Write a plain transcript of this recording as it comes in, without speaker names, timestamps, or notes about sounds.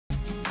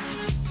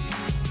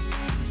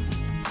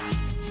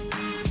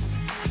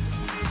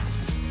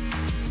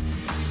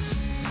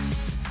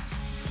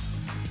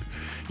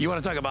You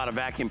want to talk about a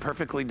vacuum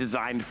perfectly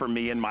designed for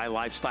me and my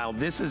lifestyle?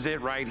 This is it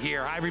right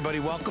here. Hi,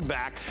 everybody. Welcome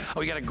back.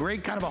 We got a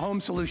great kind of a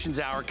home solutions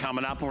hour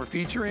coming up, and we're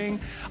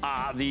featuring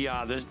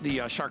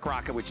the Shark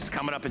Rocket, which is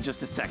coming up in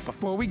just a sec.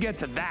 Before we get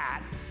to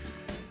that,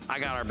 I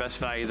got our best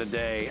value of the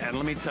day, and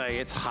let me tell you,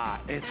 it's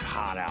hot. It's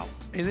hot out.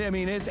 I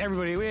mean, it's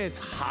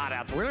hot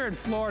out. We're in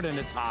Florida and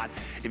it's hot.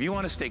 If you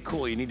want to stay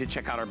cool, you need to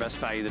check out our best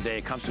value of the day.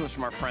 It comes to us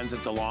from our friends at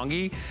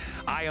DeLonghi.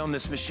 I own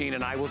this machine,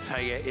 and I will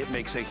tell you, it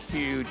makes a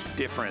huge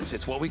difference.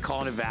 It's what we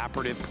call an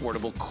evaporative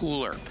portable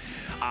cooler.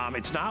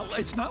 It's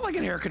not like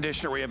an air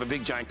conditioner where you have a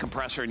big giant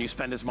compressor and you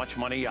spend as much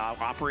money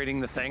operating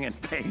the thing and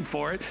paying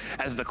for it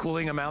as the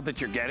cooling amount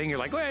that you're getting. You're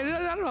like, wait,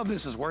 I don't know if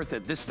this is worth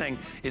it. This thing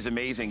is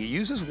amazing. It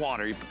uses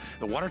water,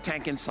 the water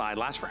tank inside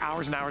lasts for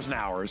hours and hours and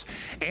hours,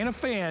 and a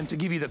fan to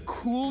give you the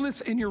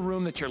coolness in your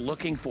room that you're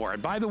looking for.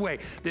 And by the way,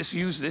 this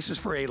is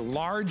for a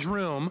large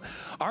room.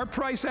 Our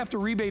price after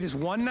rebate is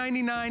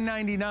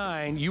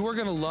 $199.99. You are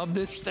gonna love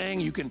this thing.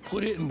 You can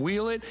put it and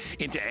wheel it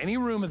into any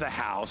room of the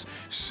house.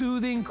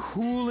 Soothing,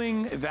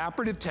 cooling,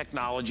 evaporative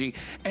technology,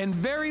 and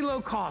very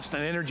low cost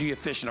and energy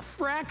efficient. A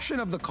fraction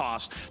of the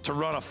cost to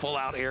run a full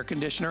out air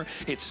conditioner.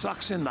 It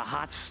sucks in the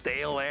hot,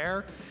 stale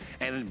air,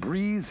 and it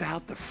breathes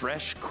out the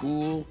fresh,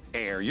 cool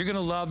air. You're gonna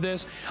love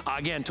this.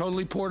 Again,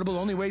 totally portable,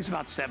 only weighs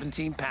about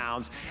 17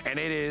 pounds, and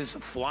it is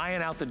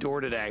flying out the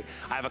door today.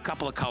 I have a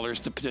couple of colors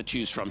to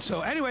choose from.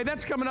 So anyway,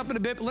 that's coming up in a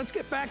bit, but let's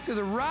get back to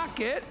the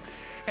Rocket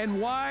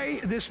and why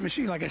this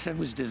machine, like I said,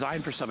 was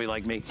designed for somebody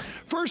like me.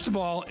 First of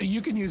all,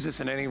 you can use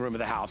this in any room of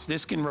the house.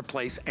 This can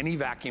replace any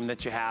vacuum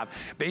that you have.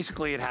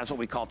 Basically, it has what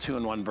we call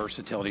 2-in-1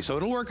 versatility. So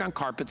it'll work on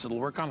carpets, it'll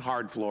work on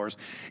hard floors.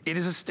 It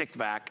is a stick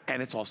vac, and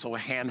it's also a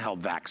handheld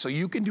vac. So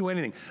you can do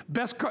anything.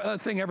 Best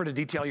thing ever to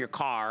detail your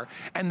car,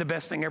 and the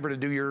best thing ever to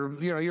do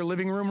your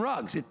living room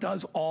rugs. It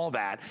does all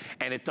that,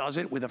 and it does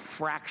it with a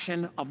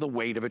fraction of the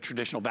weight of a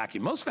traditional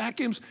vacuum. Most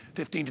vacuums,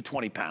 15 to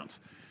 20 pounds.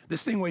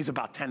 This thing weighs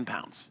about 10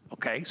 pounds,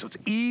 okay? So it's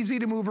easy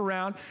to move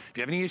around. If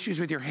you have any issues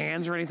with your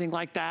hands or anything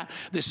like that,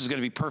 this is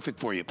gonna be perfect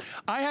for you.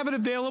 I have it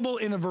available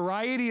in a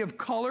variety of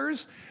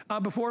colors.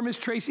 Before Miss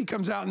Tracy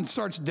comes out and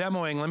starts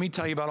demoing, let me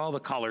tell you about all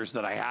the colors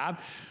that I have.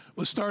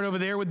 We'll start over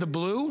there with the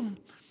blue.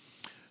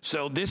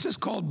 So this is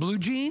called Blue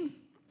Jean.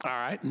 All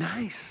right,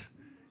 nice.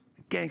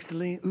 Gangsta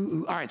lean, ooh,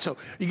 ooh. All right, so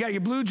you got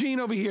your Blue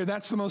Jean over here.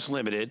 That's the most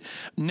limited.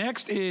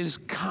 Next is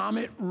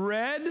Comet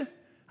Red.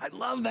 I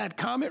love that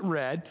Comet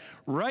Red.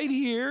 Right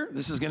here,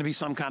 this is gonna be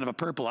some kind of a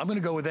purple. I'm gonna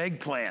go with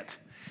Eggplant.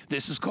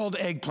 This is called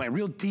Eggplant,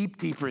 real deep,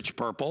 deep, rich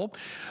purple.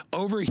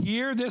 Over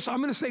here, I'm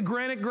gonna say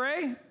Granite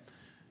Gray.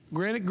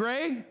 Granite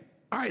Gray.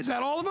 All right, is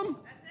that all of them?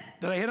 That's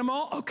it. Did I hit them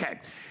all? Okay.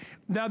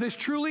 Now this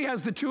truly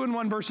has the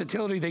 2-in-1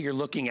 versatility that you're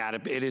looking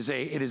at. It is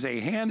a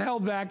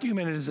handheld vacuum,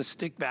 and it is a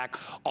stick vac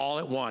all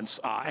at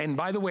once. And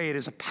by the way, it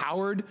is a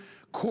powered,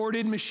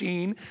 corded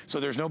machine, so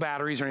there's no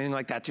batteries or anything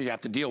like that you have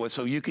to deal with,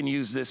 so you can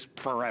use this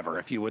forever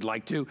if you would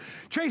like to.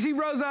 Tracy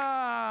Rosa!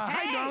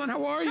 Hey, hi, darling,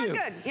 how are you?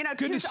 Good. You know,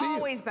 two's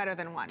always better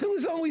than one. Two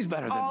is always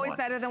better than one. Always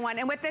better than one.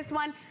 And with this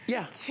one,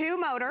 yeah, 2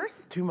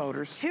 motors. 2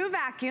 motors. 2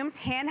 vacuums,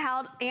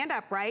 handheld and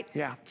upright.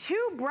 Yeah.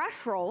 2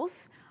 brush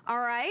rolls. All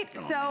right,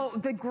 so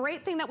the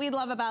great thing that we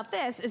love about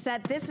this is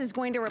that this is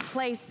going to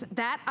replace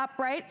that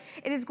upright.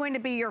 It is going to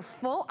be your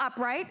full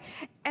upright.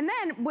 And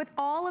then with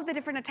all of the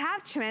different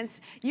attachments,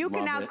 you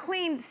can now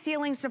clean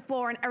ceilings to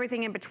floor and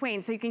everything in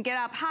between. So you can get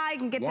up high, you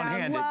can get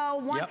down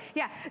low.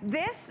 Yeah,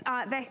 this,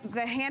 the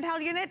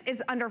handheld unit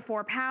is under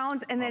 4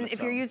 pounds. And then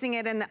if you're using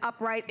it in the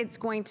upright, it's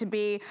going to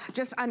be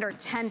just under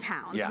 10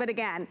 pounds. Yeah. But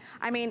again,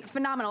 I mean,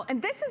 phenomenal.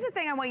 And this is the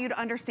thing I want you to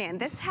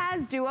understand. This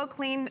has Duo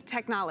Clean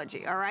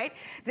technology, all right?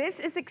 This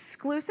is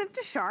exclusive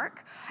to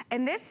Shark,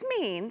 and this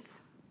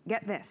means,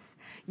 get this,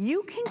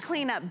 you can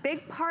clean up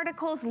big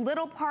particles,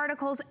 little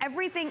particles,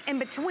 everything in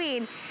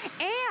between,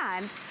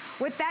 and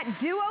with that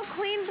Duo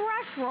Clean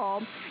brush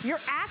roll, you're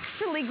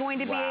actually going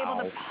to be able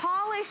to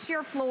polish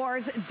your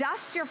floors,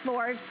 dust your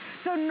floors,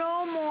 so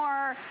no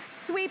more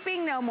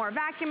sweeping, no more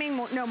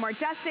vacuuming, no more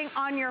dusting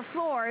on your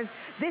floors.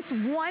 This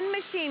one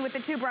machine with the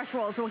 2 brush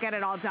rolls will get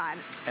it all done.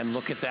 And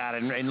look at that,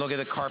 and look at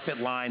the carpet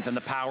lines and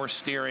the power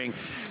steering.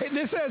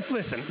 This is,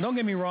 listen, don't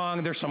get me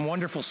wrong, there's some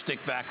wonderful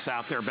stick vacs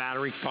out there,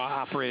 battery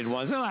operated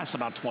ones. They last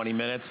about 20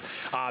 minutes,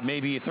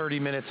 maybe 30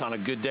 minutes on a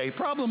good day.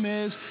 Problem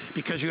is,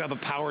 because you have a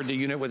powered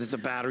unit with it's a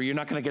battery, you're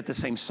not gonna get the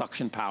same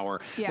suction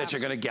power that you're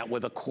gonna get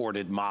with a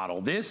corded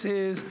model. This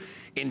is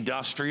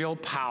industrial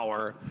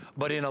power,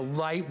 but in a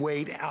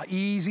lightweight,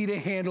 easy to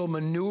handle,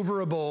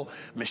 maneuverable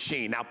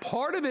machine. Now,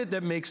 part of it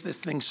that makes this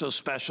thing so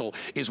special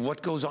is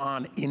what goes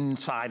on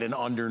inside and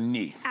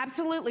underneath.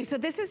 Absolutely, so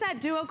this is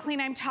that Duo Clean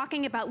I'm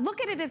talking about.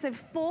 Look at it as a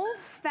full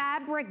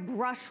fabric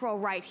brush roll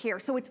right here,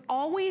 so it's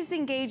always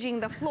engaging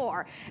the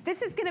floor.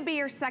 This is gonna be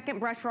your second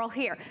brush roll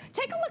here.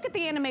 Take a look at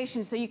the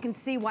animation so you can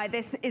see why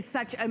this is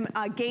such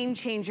a game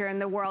changer in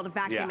the world of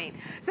vacuuming.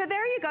 So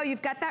there you go,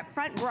 you've got that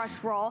front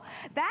brush roll.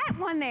 That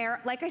one there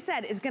like I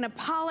said, is gonna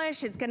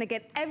polish, it's gonna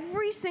get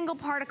every single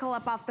particle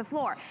up off the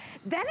floor.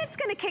 Then it's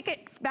gonna kick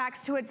it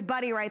back to its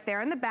buddy right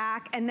there in the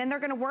back, and then they're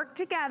gonna work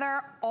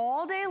together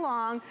all day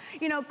long,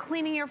 you know,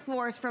 cleaning your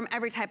floors from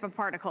every type of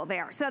particle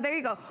there. So there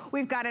you go.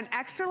 We've got an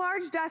extra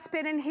large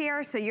dustbin in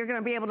here, so you're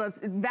gonna be able to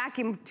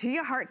vacuum to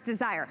your heart's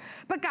desire.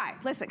 But Guy,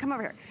 listen, come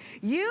over here.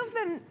 You've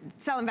been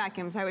selling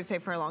vacuums, I would say,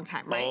 for a long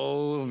time, right?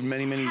 Oh,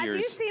 many, many years. Have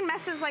you seen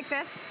messes like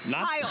this?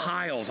 Not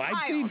piles.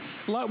 I've seen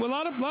a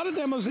lot of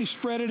demos, they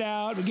spread it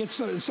out, it gets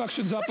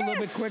suctions up a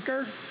little bit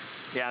quicker.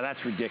 Yeah,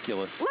 that's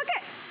ridiculous. Look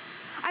at,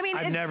 I mean,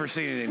 I've never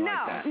seen anything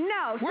like that.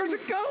 No, Where's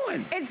it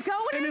going? It's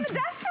going in the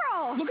dust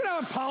roll. Look at how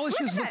it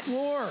polishes the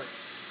floor.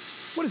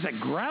 What is that,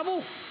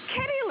 gravel?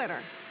 Kitty litter.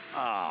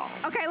 Oh.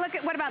 Okay, look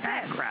at, what about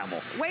cat this?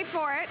 Gravel. Wait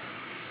for it.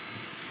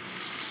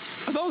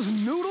 Are those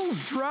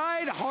noodles,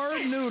 dried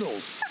hard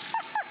noodles?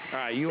 All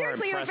right, you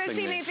Seriously, are you've never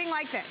seen me. anything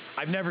like this.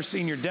 I've never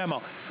seen your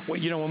demo. Well,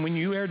 you know, when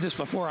you aired this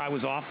before, I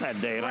was off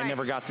that day and I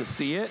never got to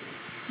see it.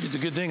 It's a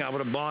good thing I would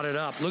have bought it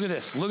up. Look at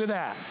this, look at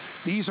that.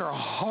 These are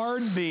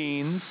hard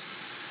beans,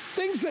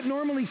 things that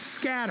normally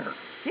scatter.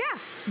 Yeah.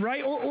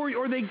 Right,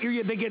 or they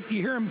get,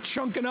 you hear them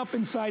chunking up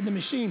inside the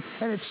machine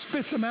and it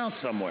spits them out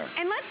somewhere.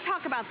 And let's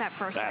talk about that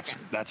for a second.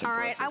 That's impressive. All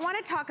right, I want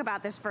to talk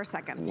about this for a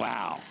second.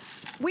 Wow.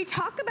 We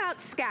talk about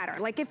scatter.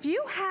 Like if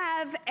you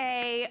have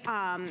a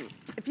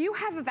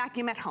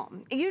vacuum at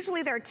home,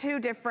 usually there are two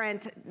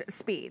different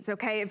speeds,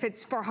 okay? If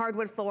it's for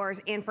hardwood floors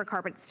and for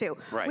carpets too.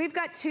 Right. We've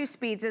got two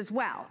speeds as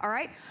well, all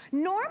right?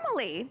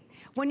 Normally,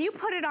 when you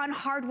put it on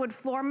hardwood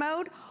floor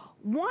mode,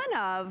 one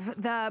of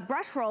the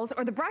brush rolls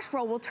or the brush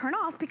roll will turn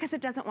off because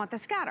it doesn't want the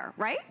scatter,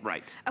 right?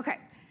 Right. Okay,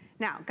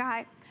 now,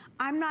 Guy,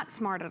 I'm not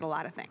smart at a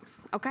lot of things,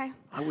 okay?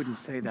 I wouldn't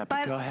say that,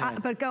 but go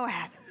ahead. But go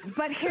ahead.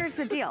 But here's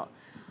the deal.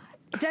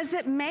 Does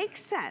it make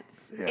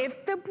sense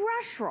if the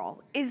brush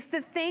roll is the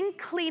thing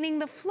cleaning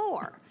the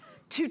floor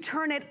to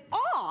turn it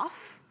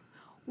off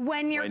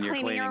when you're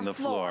cleaning your the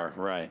floor?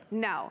 Right.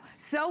 No.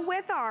 So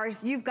with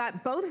ours, you've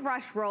got both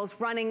brush rolls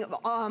running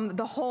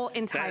the whole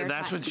entire time.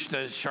 That's what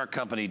the Shark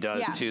Company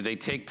does too. They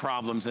take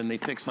problems and they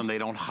fix them. They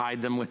don't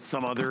hide them with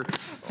some other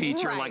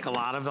feature like a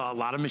lot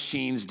of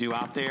machines do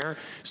out there.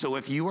 So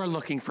if you are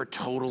looking for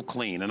total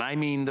clean, and I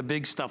mean the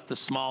big stuff, the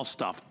small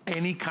stuff,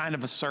 any kind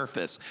of a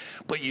surface,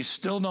 but you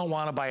still don't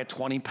want to buy a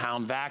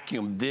 20-pound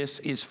vacuum, this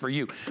is for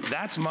you.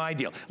 That's my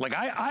deal. Like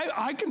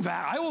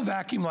I will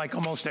vacuum like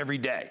almost every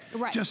day.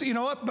 Right. Just, you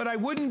know what? But I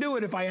wouldn't do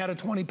it if I had a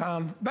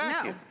 20-pound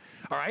vacuum.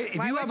 No. All right?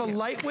 If you have a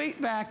lightweight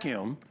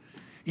vacuum,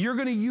 you're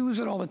gonna use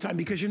it all the time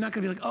because you're not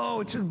gonna be like,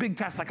 oh, it's a big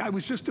test. Like I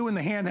was just doing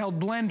the handheld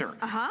blender.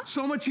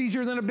 So much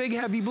easier than a big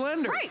heavy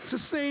blender. Right. It's the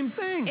same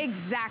thing.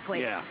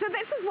 Exactly. Yeah. So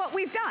this is what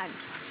we've done.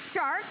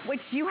 Shark,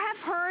 which you have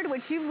heard,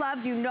 which you've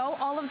loved, you know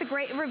all of the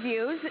great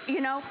reviews,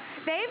 you know,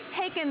 they've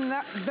taken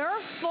their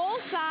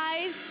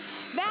full-size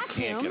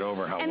vacuum,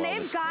 and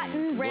they've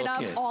gotten rid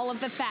of all of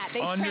the fat.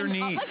 They've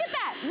underneath. Look at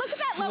that. Look at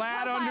that low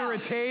flat profile. under a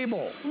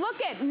table.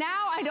 Look at,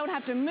 now I don't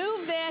have to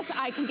move this.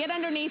 I can get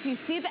underneath. You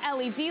see the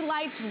LED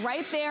lights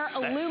right there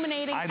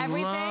illuminating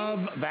everything. I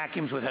love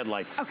vacuums with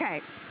headlights.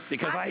 Okay.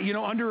 Because you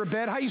know, under a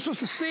bed, how are you supposed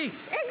to see?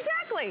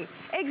 Exactly,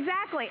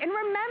 exactly. And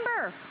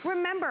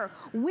remember,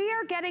 we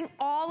are getting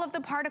all of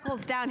the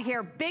particles down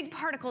here, big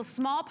particles,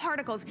 small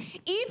particles,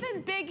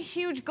 even big,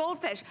 huge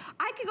goldfish.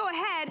 I could go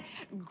ahead,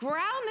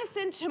 ground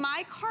this into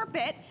my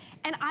carpet,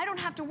 and I don't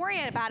have to worry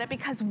about it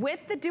because with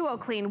the Duo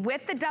Clean,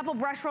 with the double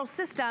brush roll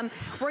system,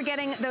 we're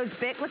getting those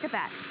big, look at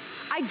that.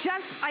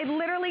 I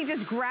literally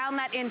just ground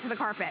that into the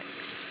carpet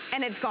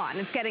and it's gone,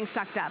 it's getting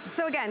sucked up.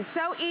 So again,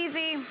 so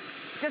easy.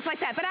 Just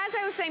like that. But as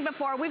I was saying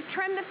before, we've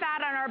trimmed the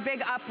fat on our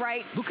big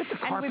uprights. Look at the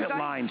carpet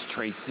lines,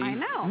 Tracy. I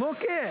know.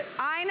 Look it.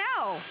 I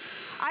know.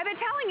 I've been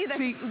telling you this.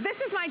 See,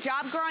 this is my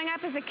job growing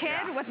up as a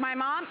kid with my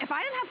mom. If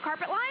I didn't have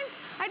carpet lines,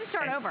 I'd just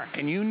start over.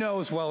 And you know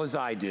as well as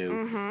I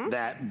do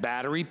that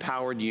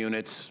battery-powered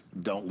units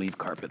don't leave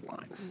carpet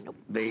lines. Nope.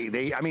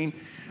 I mean,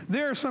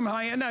 there are some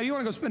high-end, now you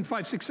wanna go spend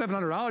 $500,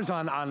 $600,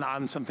 $700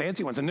 on some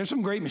fancy ones, and there's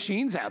some great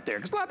machines out there,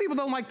 because a lot of people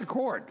don't like the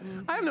cord.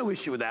 I have no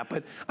issue with that,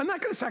 but I'm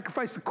not gonna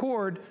sacrifice the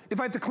cord if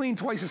I have to clean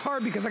twice as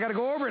hard because I gotta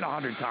go over it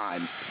 100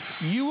 times.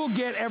 You will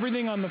get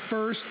everything on the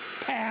first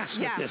pass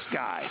with this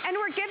guy. And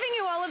we're giving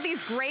you all of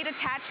these great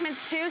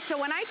attachments too, so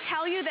when I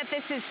tell you that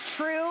this is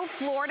true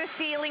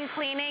floor-to-ceiling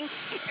cleaning,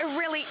 it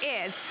really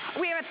is.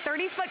 We have a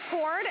 30-foot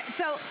cord,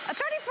 so a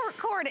 30-foot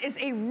cord is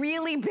a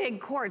really big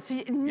cord, so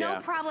no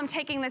problem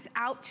taking this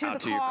out to the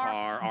car, your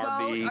car,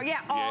 RV. Boat,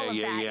 all of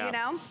that, you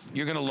know?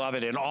 You're gonna love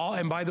it.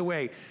 And by the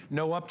way,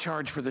 no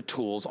upcharge for the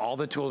tools. All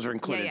the tools are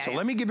included. So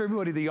let me give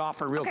everybody the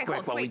offer real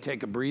quick while we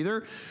take a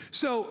breather.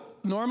 So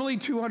normally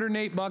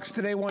 $208,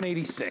 today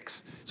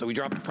 $186. So we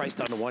dropped the price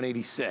down to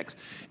 $186.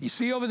 You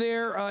see over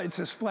there, it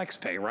says flex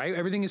pay, right?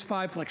 Everything is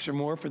 5 flex or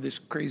more for this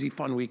crazy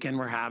fun weekend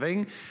we're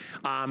having.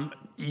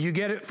 You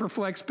get it for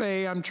flex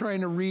pay. I'm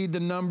trying to read the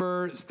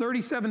number. It's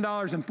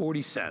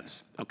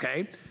 $37.40,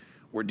 okay?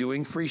 We're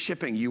doing free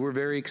shipping. You were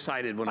very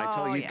excited when I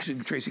told you. Yes.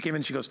 Tracy came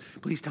in, she goes,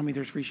 please tell me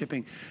there's free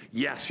shipping.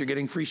 Yes, you're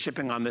getting free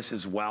shipping on this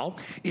as well.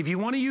 If you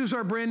want to use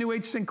our brand new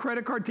HSN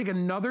credit card, take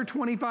another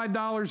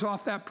 $25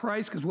 off that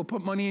price, because we'll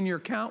put money in your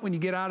account when you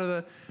get out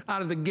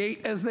of the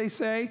gate, as they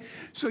say.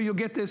 So you'll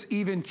get this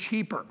even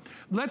cheaper.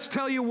 Let's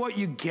tell you what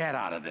you get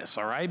out of this,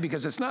 all right?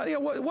 Because it's not, you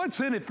know, what's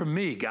in it for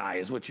me, guy,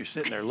 is what you're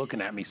sitting there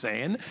looking at me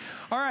saying.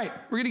 All right,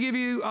 we're gonna give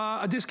you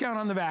a discount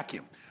on the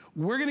vacuum.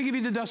 We're gonna give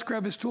you the dust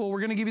crevice tool.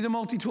 We're gonna give you the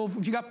multi-tool.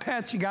 If you got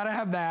pets, you gotta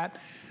have that.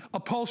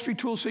 Upholstery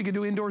tool so you can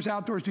do indoors,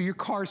 outdoors, do your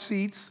car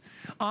seats.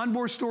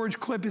 Onboard storage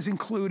clip is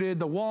included.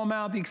 The wall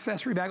mount, the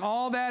accessory bag,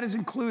 all that is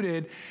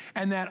included.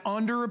 And that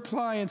under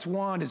appliance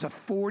wand is a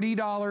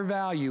 $40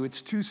 value.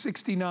 It's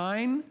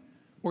 $269.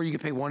 Or you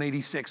can pay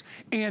 $186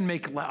 and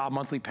make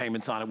monthly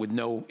payments on it with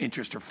no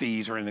interest or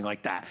fees or anything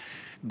like that.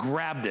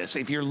 Grab this.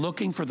 If you're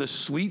looking for the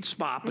sweet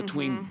spot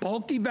between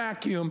bulky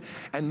vacuum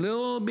and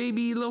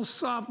little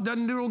soft,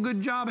 doesn't do a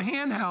good job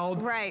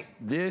handheld, right,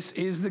 this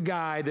is the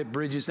guy that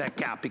bridges that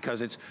gap,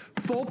 because it's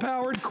full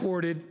powered,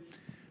 corded.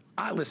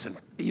 Listen,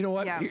 you know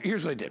what? Yeah.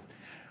 Here's what I did.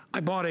 I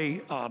bought a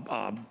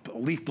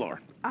leaf blower.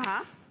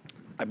 I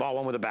bought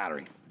one with a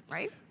battery.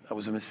 Right. That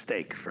was a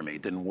mistake for me.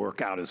 It didn't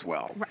work out as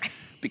well. Right.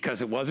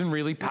 Because it wasn't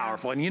really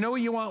powerful. And you know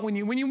what you want when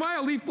you buy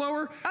a leaf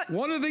blower?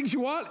 One of the things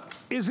you want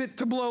is it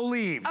to blow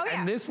leaves. Oh, yeah.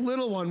 And this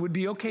little one would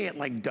be okay at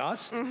like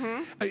dust,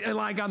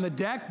 like on the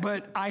deck,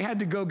 but I had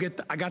to go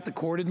I got the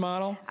corded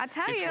model. I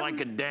tell you. It's like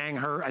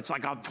a it's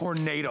like a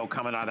tornado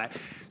coming out of that.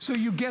 So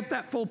you get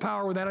that full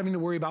power without having to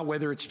worry about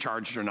whether it's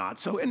charged or not.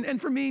 So, and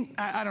for me,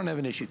 I don't have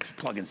an issue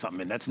plugging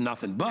something in. That's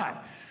nothing.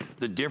 But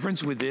the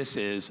difference with this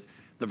is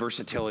the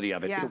versatility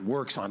of it. Yeah. It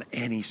works on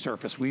any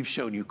surface. We've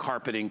shown you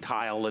carpeting,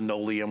 tile,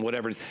 linoleum,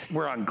 whatever.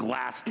 We're on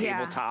glass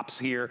tabletops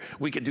here.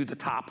 We could do the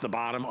top, the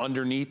bottom,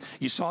 underneath.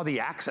 You saw the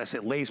access.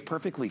 It lays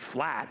perfectly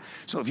flat.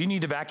 So if you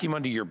need to vacuum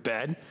under your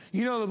bed,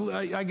 you know,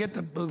 I get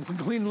the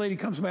cleaning lady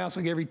comes to my house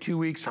like every 2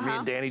 weeks for me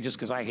and Danny, just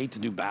because I hate to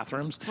do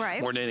bathrooms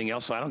more than anything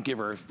else. So I don't give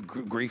her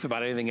grief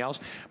about anything else.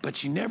 But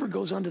she never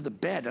goes under the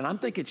bed. And I'm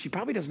thinking she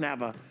probably doesn't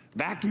have a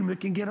vacuum that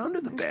can get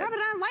under the bed. She probably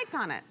doesn't have lights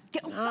on it.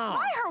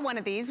 Buy her one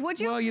of these, would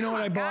you? Well, you know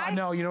what I bought?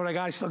 No, you know what I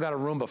got? I still got a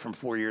Roomba from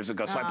 4 years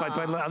ago. So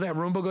I let that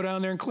Roomba go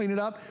down there and clean it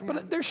up.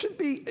 But there should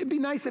be, it'd be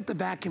nice if the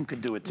vacuum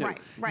could do it too.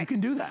 Right. You can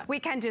do that. We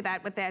can do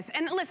that with this.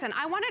 And listen,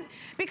 I wanted,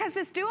 because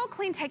this dual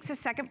clean takes a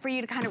second for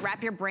you to kind of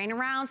wrap your brain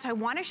around, so I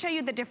want to show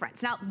you the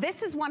difference. Now,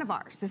 this is one of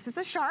ours. This is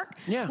a Shark.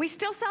 Yeah. We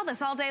still sell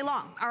this all day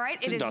long, all right?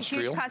 It is a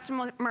huge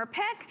customer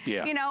pick.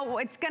 Yeah. You know,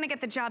 it's going to get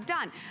the job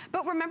done.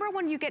 But remember,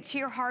 when you get to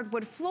your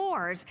hardwood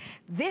floors,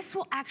 this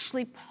will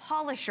actually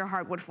polish your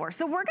hardwood floors.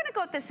 So we're going to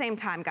go at the same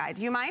time, Guy.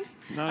 Do you mind?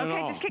 Not at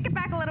all. Just kick it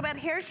back a little bit.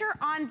 Here's your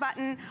on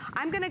button.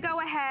 I'm going to go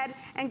ahead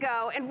and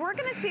go, and we're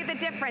going to see the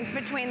difference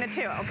between the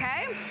two,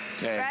 okay?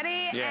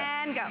 Ready,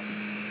 and go.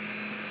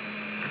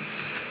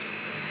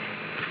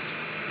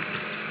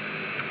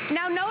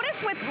 Now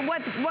notice with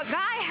what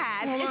Guy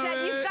has is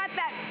that you've got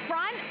that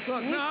front.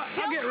 Look, no,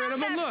 I'll get rid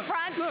of them. Look,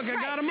 look,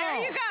 I got them all.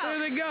 There you go. There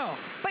they go.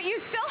 But you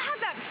still have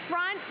that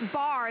front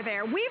bar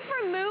there. We've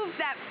removed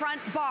that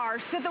front bar,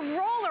 so the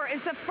roller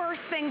is the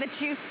first thing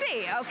that you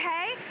see,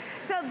 okay?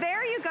 So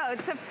there you go.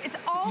 It's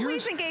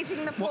always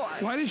engaging the floor.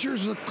 Why does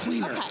yours look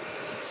cleaner? Okay.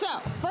 So,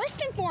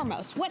 first and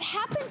foremost, what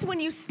happens when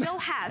you still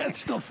have It's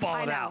still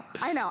falling out.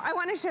 I know. I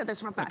want to show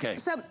this real fast. Okay.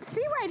 So,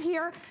 see right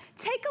here,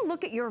 take a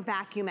look at your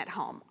vacuum at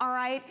home, all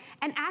right?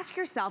 And ask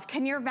yourself,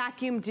 can your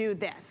vacuum do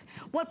this?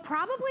 What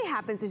probably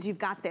happens is you've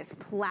got this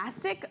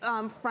plastic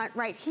front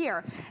right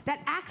here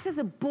that acts as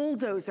a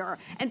bulldozer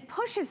and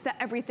pushes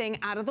everything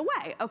out of the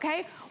way,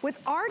 okay?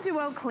 With our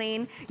Duo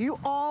Clean, you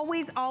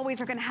always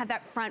are going to have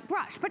that front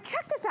brush. But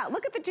check this out.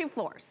 Look at the two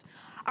floors.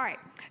 All right.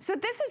 So,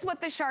 this is what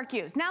the Shark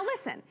used. Now,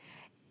 listen.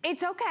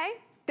 It's okay.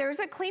 There's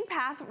a clean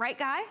path, right,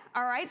 Guy?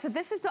 All right, so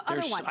this is the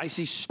other one. I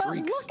see streaks. But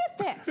look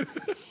at this.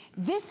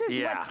 This is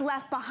what's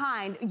left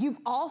behind. You've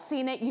all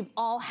seen it. You've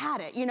all had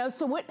it. You know,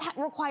 so what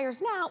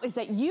requires now is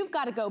that you've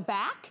got to go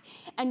back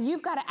and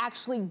you've got to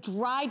actually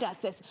dry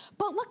dust this.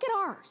 But look at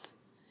ours.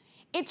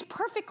 It's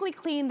perfectly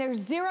clean. There's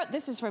zero,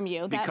 this is from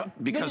you.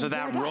 Because of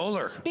that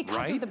roller,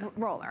 because of the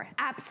roller,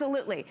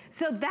 absolutely.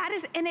 So that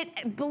is, and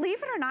it,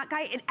 believe it or not,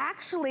 Guy, it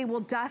actually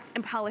will dust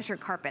and polish your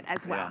carpet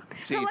as well. Yeah.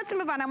 See, so let's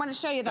move on. I want to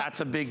show you that. That's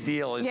a big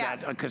deal, is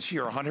that, because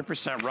you're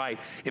 100% right.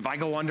 If I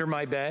go under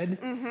my bed,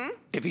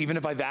 even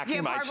if I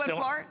vacuum, I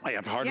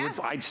have hardwood,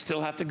 I'd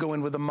still have to go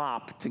in with a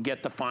mop to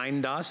get the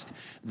fine dust.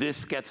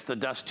 This gets the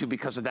dust too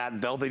because of that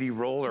velvety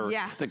roller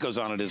that goes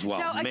on it as well.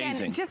 So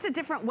amazing. Again, just a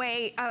different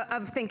way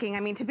of thinking. I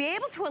mean, to be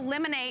able to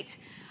eliminate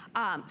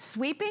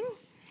sweeping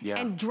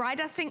and dry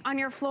dusting on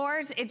your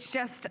floors, it's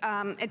just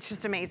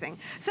amazing.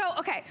 So,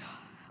 okay,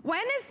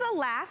 when is the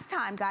last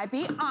time, Guy,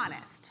 be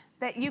honest,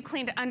 that you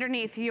cleaned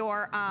underneath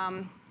your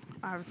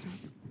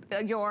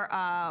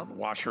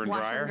washer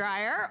and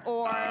dryer?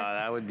 Or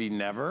that would be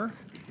never.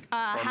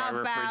 How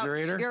about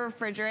your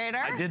refrigerator?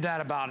 I did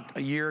that about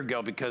a year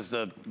ago because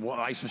the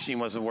ice machine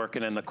wasn't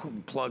working and the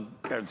plug,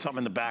 or something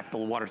in the back, the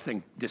water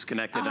thing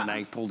disconnected, and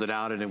I pulled it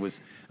out and it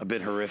was a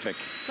bit horrific.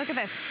 Look at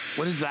this.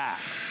 What is that?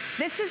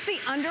 This is the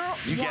under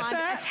wand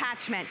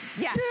attachment.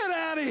 Yes. Get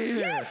out of here.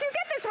 Yes, you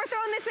get this. We're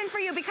throwing this in for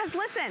you because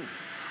listen,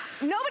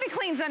 nobody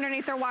cleans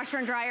underneath their washer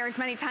and dryer as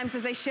many times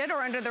as they should,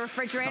 or under the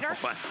refrigerator. Oh,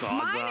 that's awesome.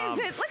 Mine is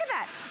it. Look at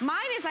that. Mine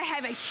is I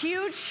have a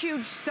huge,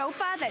 huge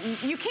sofa that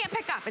you can't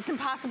pick up. It's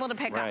impossible to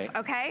pick up,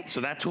 okay?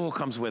 So that tool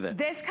comes with it.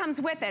 This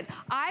comes with it.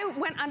 I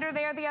went under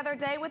there the other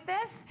day with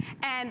this,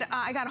 and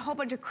I got a whole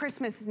bunch of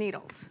Christmas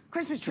needles,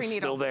 Christmas tree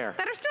needles. Still there.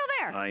 That are still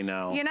there. I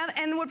know. You know,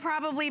 and would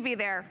probably be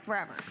there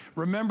forever.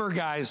 Remember,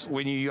 guys,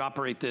 when you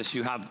operate this,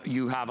 you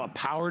have a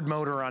powered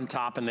motor on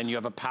top, and then you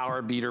have a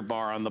power beater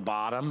bar on the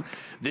bottom.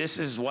 This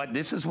is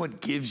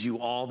what gives you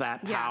all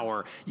that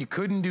power. You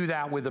couldn't do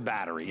that with a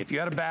battery. If you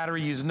had a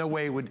battery, there's no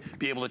way it would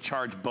be able to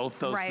charge both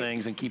those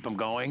things and keep them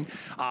going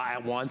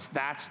at once.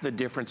 That's the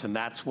difference, and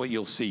that's what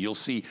you'll see. You'll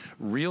see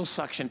real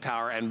suction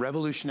power and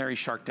revolutionary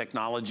Shark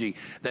technology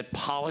that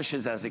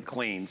polishes as it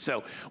cleans.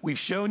 So we've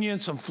shown you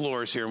some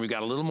floors here, and we've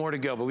got a little more to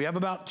go, but we have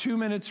about 2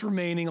 minutes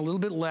remaining, a little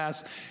bit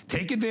less.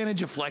 Take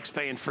advantage of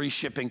FlexPay and free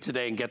shipping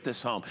today and get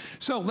this home.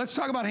 So let's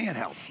talk about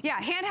handheld.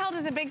 Yeah, handheld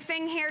is a big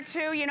thing here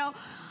too. You know,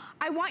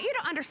 I want you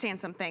to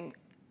understand something.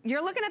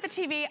 You're looking at the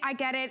TV, I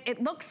get it.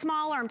 It looks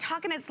smaller, I'm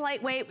talking it's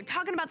lightweight, we're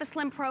talking about the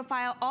slim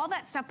profile, all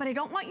that stuff, but I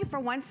don't want you for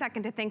 1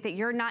 second to think that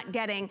you're not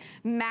getting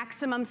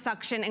maximum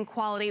suction and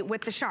quality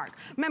with the Shark.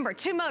 Remember,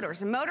 2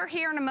 motors, a motor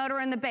here and a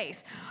motor in the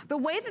base. The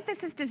way that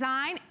this is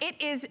designed,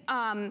 it is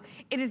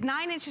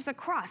 9 inches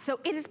across, so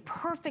it is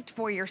perfect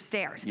for your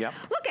stairs. Yep.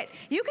 Look it,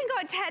 you can go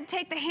ahead,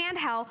 take the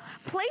handheld,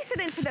 place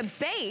it into the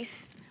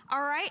base,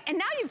 all right, and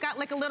now you've got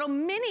like a little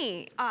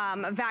mini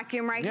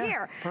vacuum right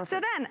here. Perfect. So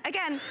then,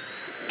 again,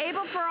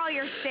 able for all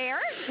your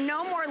stairs.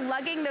 No more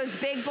lugging those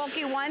big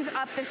bulky ones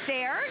up the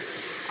stairs.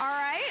 All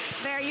right,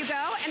 there you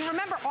go. And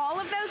remember, all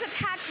of those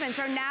attachments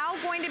are now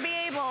going to be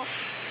able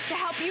to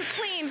help you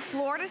clean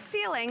floor to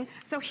ceiling.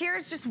 So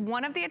here's just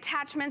one of the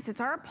attachments. It's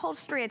our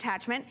upholstery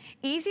attachment.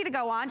 Easy to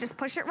go on, just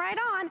push it right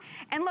on.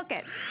 And look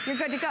it, you're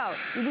good to go.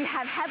 We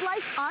have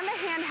headlights on the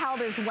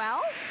handheld as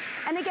well.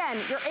 And again,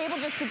 you're able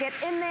just to get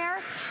in there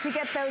to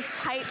get those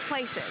tight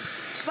places.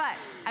 But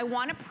I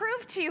want to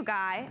prove to you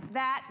guys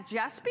that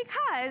just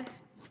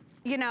because,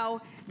 you know,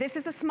 this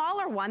is a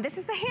smaller one, this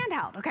is the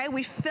handheld, okay?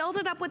 We filled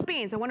it up with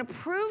beans. I want to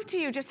prove to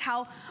you just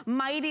how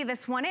mighty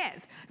this one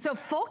is. So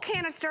full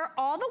canister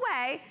all the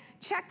way.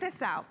 Check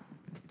this out.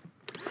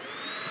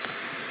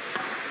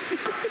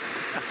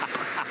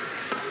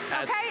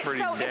 That's okay,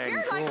 so if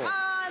you're cool. like,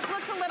 it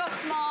looks a little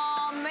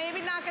small,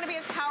 maybe not going to be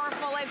as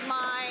powerful as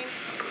mine,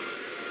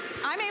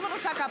 I'm able to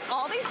suck up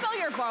all these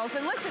billiard balls.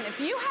 And listen, if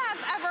you have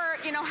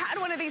ever, you know, had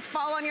one of these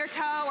fall on your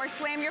toe or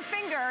slam your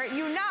finger,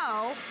 you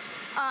know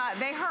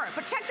they hurt.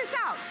 But check this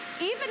out.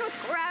 Even with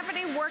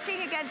gravity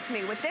working against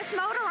me, with this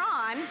motor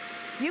on,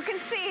 you can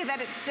see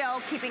that it's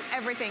still keeping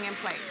everything in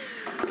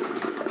place.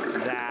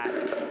 That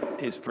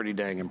is pretty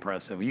dang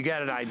impressive. You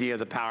get an idea of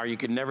the power. You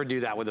could never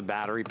do that with a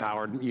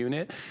battery-powered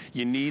unit.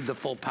 You need the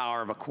full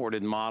power of a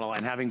corded model,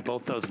 and having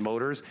both those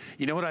motors.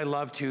 You know what I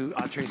love too,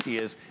 Tracy,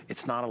 is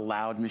it's not a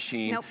loud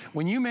machine. Nope.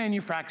 When you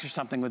manufacture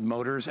something with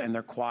motors and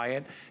they're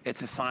quiet,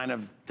 it's a sign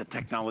of the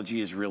technology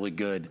is really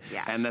good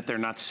and that they're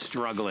not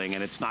struggling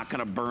and it's not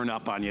gonna burn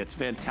up on you. It's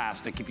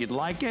fantastic. If you'd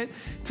like it,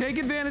 take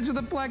advantage of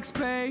the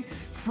FlexPay,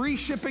 free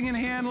shipping and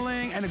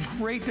handling, and a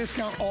great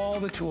discount. All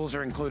the tools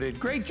are included.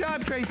 Great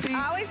job, Tracy.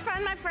 Always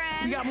fun, my friend.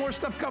 We got more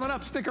stuff coming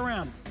up. Stick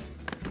around.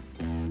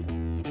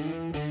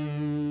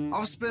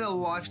 I've spent a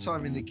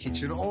lifetime in the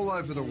kitchen all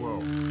over the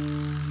world.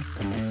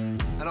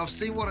 And I've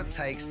seen what it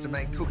takes to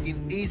make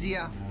cooking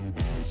easier,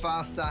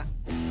 faster,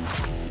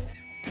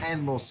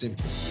 and more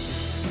simple.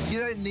 You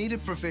don't need a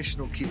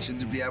professional kitchen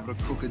to be able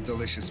to cook a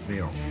delicious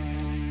meal.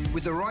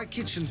 With the right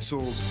kitchen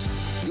tools,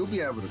 you'll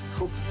be able to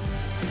cook,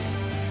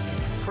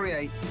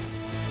 create,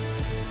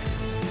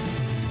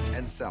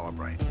 and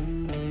celebrate.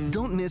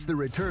 Don't miss the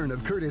return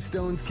of Curtis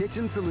Stone's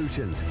Kitchen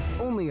Solutions,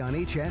 only on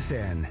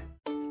HSN.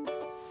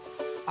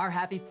 Our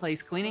Happy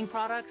Place cleaning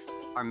products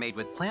are made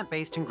with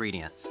plant-based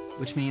ingredients,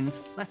 which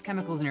means less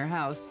chemicals in your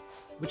house,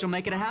 which will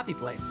make it a happy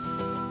place.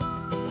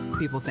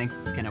 People think,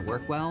 can it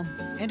work well?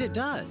 And it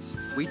does.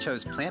 We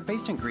chose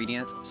plant-based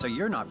ingredients so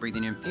you're not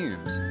breathing in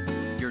fumes.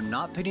 You're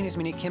not putting as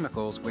many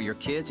chemicals where your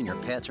kids and your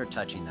pets are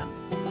touching them.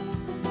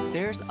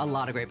 There's a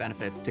lot of great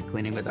benefits to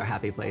cleaning with our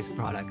Happy Place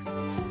products.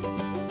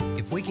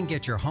 If we can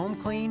get your home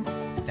clean,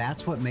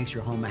 that's what makes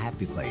your home a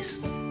happy place.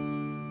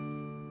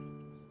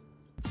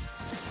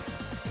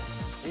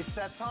 It's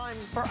that time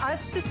for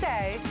us to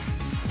say,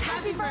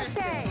 happy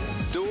birthday.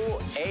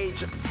 Dual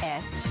age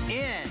S.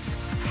 In.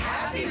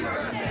 Happy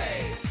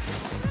birthday.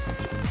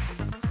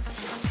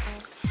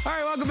 All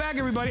right, welcome back,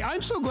 everybody.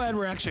 I'm so glad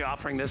we're actually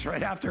offering this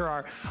right after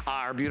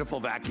our beautiful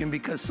vacuum,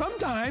 because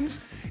sometimes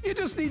you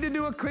just need to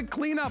do a quick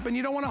cleanup and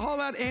you don't want to haul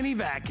out any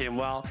vacuum.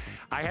 Well,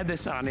 I had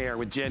this on air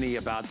with Jenny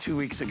about 2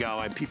 weeks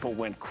ago, and people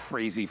went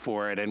crazy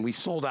for it, and we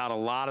sold out a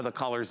lot of the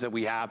colors that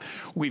we have.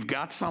 We've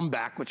got some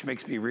back, which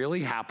makes me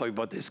really happy,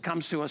 but this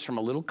comes to us from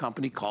a little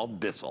company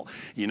called Bissell.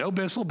 You know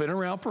Bissell, been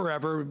around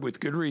forever with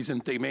good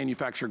reason. They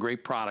manufacture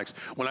great products.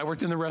 When I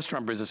worked in the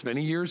restaurant business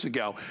many years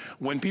ago,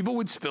 when people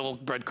would spill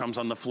breadcrumbs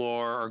on the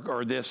floor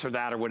or this or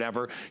that or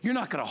whatever, you're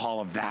not gonna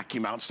haul a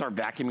vacuum out and start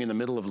vacuuming in the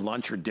middle of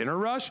lunch or dinner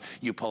rush.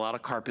 You pull out a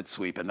carpet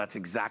sweep, and that's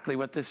exactly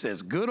what this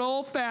is. Good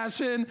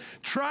old-fashioned,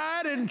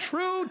 tried and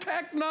true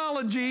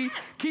technology.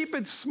 Keep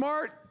it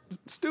smart,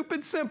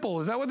 stupid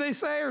simple. Is that what they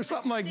say, or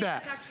something like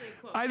that?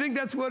 I think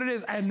that's what it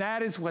is, and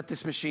that is what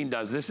this machine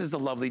does. This is the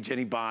lovely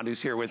Jenny Bond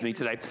who's here with me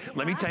today.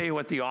 Let me tell you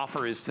what the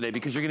offer is today,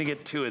 because you're gonna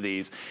get 2 of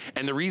these.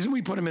 And the reason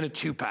we put them in a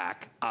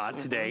 2-pack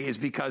today is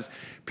because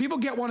people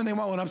get one and they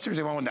want one upstairs,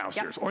 they want one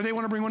downstairs, or they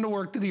wanna bring one to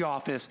work to the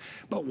office.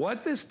 But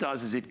what this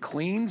does is it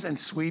cleans and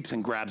sweeps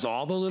and grabs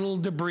all the little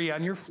debris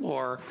on your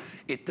floor.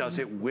 It does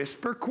it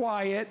whisper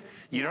quiet.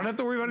 You don't have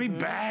to worry about any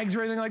bags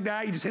or anything like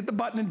that. You just hit the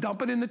button and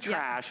dump it in the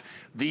trash.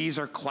 These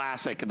are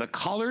classic. The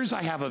colors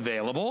I have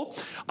available,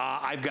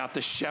 I've got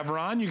the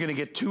chevron. You're gonna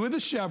get 2 of the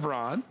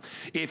chevron.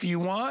 If you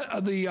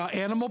want the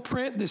animal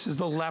print, this is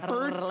the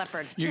leopard.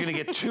 You're gonna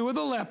get 2 of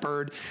the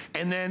leopard.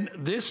 And then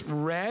this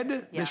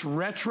red, this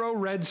retro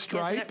red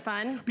stripe. Isn't it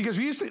fun? Because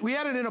we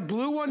had it in a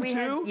blue one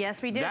too.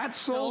 Yes, we did. That's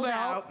sold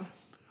out.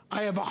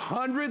 I have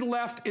 100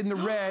 left in the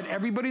red.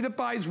 Everybody that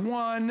buys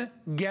 1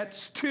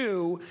 gets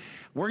 2.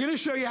 We're gonna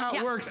show you how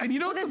it works. And you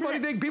know what's the funny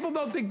thing? People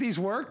don't think these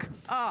work.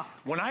 Oh,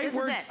 when I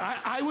worked,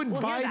 I would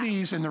buy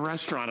these in the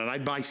restaurant, and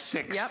I'd buy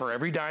 6 for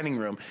every dining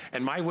room.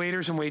 And my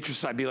waiters and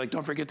waitresses, I'd be like,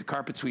 don't forget to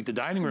carpet sweep the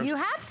dining room. You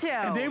have to.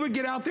 And they would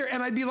get out there,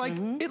 and I'd be like,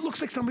 it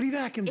looks like somebody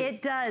vacuumed it.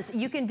 It does.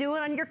 You can do it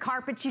on your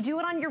carpets, you do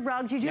it on your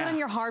rugs, you do it on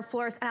your hard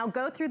floors, and I'll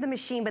go through the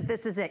machine, but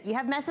this is it. You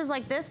have messes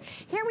like this.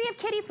 Here we have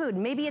kitty food.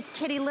 Maybe it's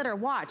kitty litter.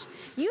 Watch.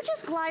 You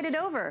just glide it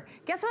over.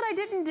 Guess what I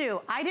didn't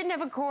do? I didn't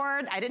have a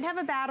cord. I didn't have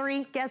a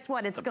battery. Guess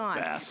what? It's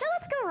gone. Best. Now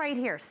let's go right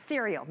here.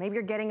 Cereal. Maybe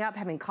you're getting up,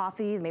 having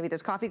coffee. Maybe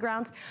there's coffee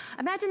grounds.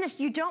 Imagine this.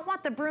 You don't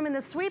want the broom and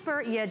the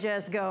sweeper. You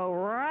just go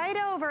right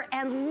over,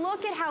 and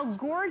look at how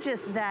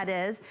gorgeous that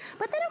is.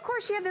 But then, of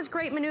course, you have this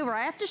great maneuver.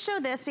 I have to show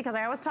this because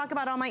I always talk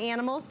about all my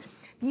animals.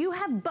 You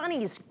have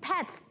bunnies,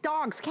 pets,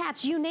 dogs,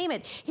 cats, you name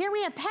it. Here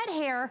we have pet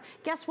hair.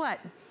 Guess what?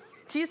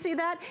 Do you see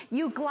that?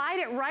 You glide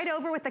it right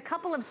over with a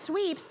couple of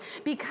sweeps,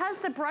 because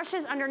the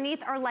brushes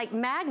underneath are like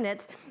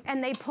magnets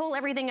and they pull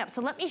everything up. So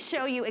let me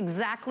show you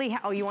exactly how.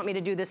 Oh, you want me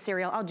to do this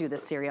cereal? I'll do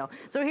this cereal.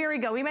 So here we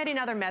go. We made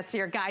another mess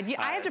here, guide.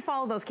 I have to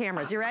follow those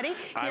cameras. You ready?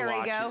 Here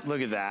we go.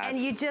 Look at that. And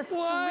you just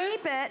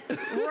sweep it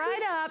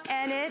right up,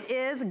 and it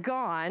is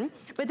gone.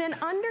 But then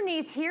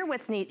underneath here,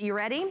 what's neat? You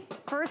ready?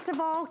 First of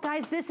all,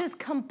 guys, this is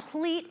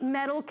complete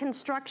metal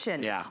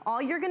construction. Yeah.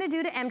 All you're gonna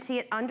do to empty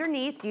it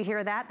underneath, you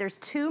hear that? There's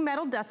 2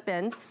 metal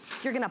dustbins.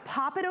 You're gonna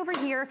pop it over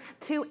here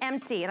to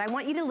empty. And I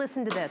want you to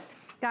listen to this.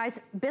 Guys,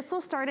 Bissell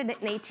started in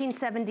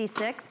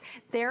 1876.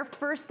 Their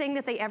first thing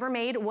that they ever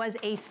made was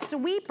a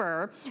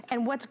sweeper.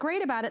 And what's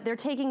great about it, they're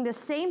taking the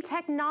same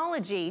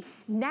technology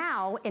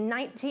now in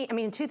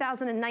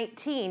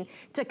 2019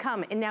 to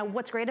come. And now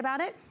what's great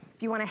about it?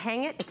 If you wanna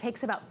hang it, it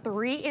takes about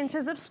 3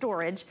 inches of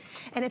storage.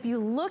 And if you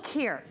look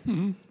here,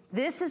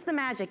 this is the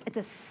magic. It's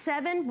a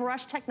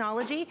 7-brush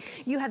technology.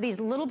 You have these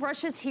little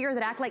brushes here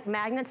that act like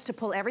magnets to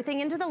pull everything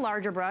into the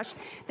larger brush.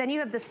 Then you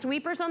have the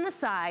sweepers on the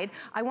side.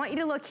 I want you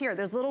to look here.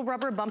 There's little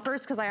rubber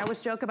bumpers, because I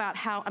always joke about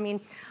how, I'm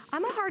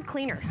a hard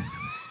cleaner.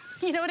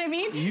 You know what I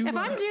mean? If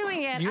I'm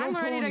doing it, I'm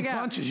ready to go.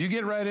 Punches. You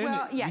get right in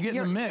it. You get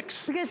in the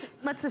mix. Because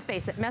let's just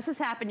face it, messes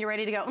happen, you're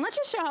ready to go. And let's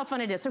just show how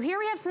fun it is. So here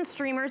we have some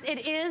streamers.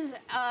 It is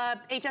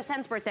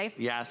HSN's birthday.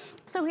 Yes.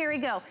 So here we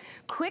go.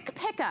 Quick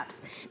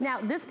pickups. Now,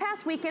 this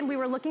past weekend, we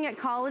were looking at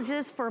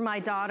colleges for my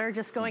daughter,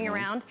 just going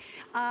around.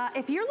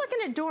 If you're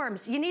looking at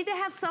dorms, you need to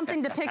have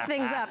something to pick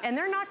things up, and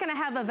they're not gonna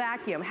have a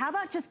vacuum. How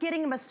about just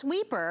getting them a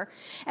sweeper?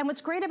 And what's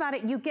great about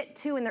it, you get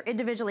 2 and they're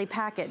individually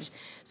packaged.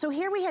 So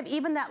here we have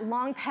even that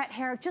long pet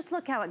hair. Just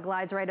look how it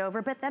glides right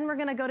over. But then we're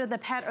gonna go to the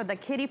pet or the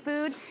kitty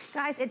food.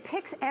 Guys, it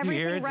picks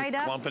everything right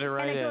up,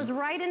 and it goes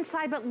right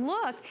inside. But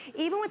look,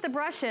 even with the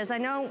brushes, I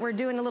know we're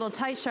doing a little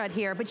tight shot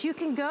here, but you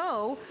can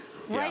go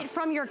right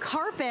from your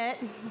carpet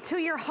to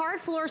your hard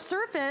floor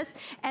surface,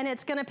 and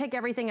it's gonna pick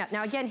everything up.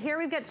 Now again, here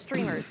we've got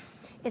streamers.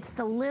 It's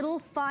the little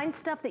fine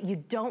stuff that you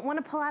don't want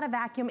to pull out a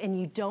vacuum, and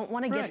you don't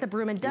want to get the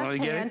broom and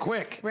dustpan. You want to get it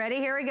quick. Ready?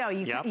 Here we go.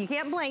 You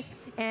can't blink,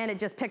 and it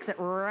just picks it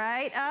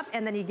right up,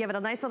 and then you give it a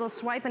nice little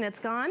swipe, and it's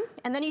gone.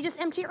 And then you just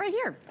empty it right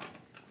here.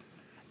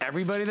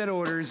 Everybody that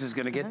orders is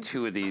gonna get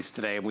 2 of these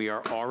today. We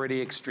are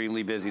already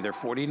extremely busy. They're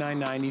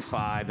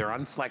 $49.95. They're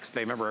on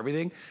FlexPay. Remember,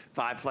 everything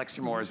 5 Flex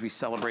or more as we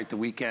celebrate the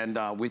weekend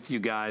with you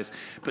guys.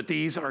 But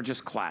these are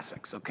just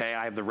classics, okay?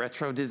 I have the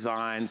retro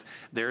designs.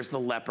 There's the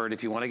leopard.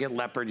 If you wanna get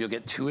leopard, you'll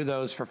get 2 of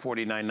those for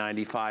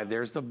 $49.95.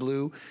 There's the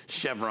blue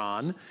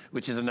chevron,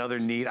 which is another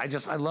neat.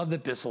 I love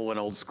that Bissell went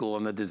old school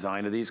in the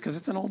design of these because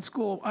it's an old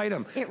school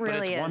item. It really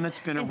but it's is. one that's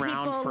been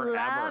around forever.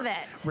 Love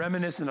it.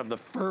 Reminiscent of the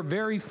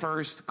very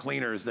first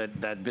cleaners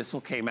that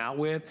Bissell came out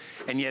with,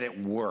 and yet it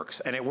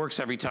works, and it works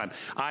every time.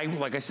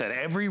 Like I said,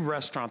 every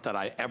restaurant that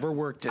I ever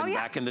worked in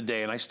back in the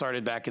day, and I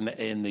started back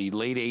in the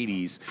late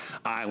 80s,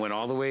 I went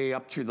all the way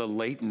up through the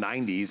late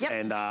 90s,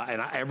 and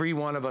every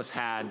one of us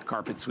had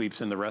carpet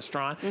sweeps in the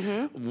restaurant,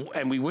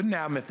 and we wouldn't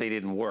have them if they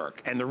didn't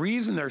work. And the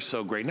reason they're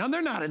so great, now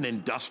they're not an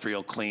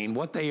industrial clean.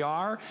 What they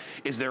are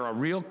is they're a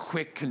real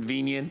quick,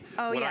 convenient,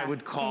 what I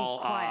would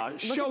call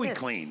showy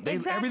clean.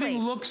 Everything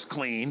looks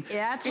clean.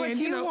 Yeah, that's what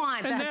you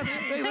want. And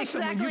hey,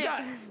 listen,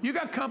 when you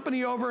got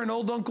company over and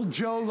old Uncle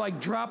Joe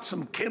like dropped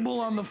some kibble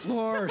on the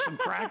floor or some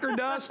cracker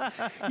dust,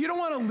 you don't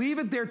want to leave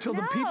it there till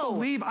the people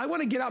leave. I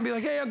want to get out and be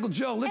like, hey, Uncle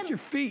Joe, lift your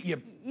feet, you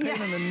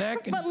pain in the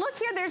neck. But look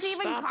here, there's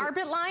even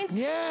carpet lines.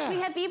 Yeah. We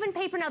have even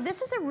paper. Now,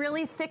 this is a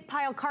really thick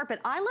pile carpet.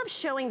 I love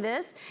showing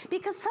this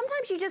because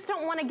sometimes you just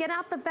don't want to get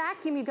out the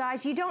vacuum, you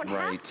guys. You don't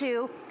have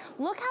to.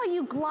 Look how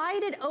you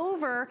glide it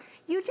over.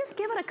 You just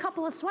give it a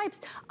couple of swipes.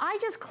 I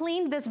just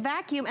cleaned this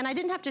vacuum and I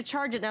didn't have to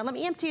charge it. Now, let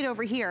me empty it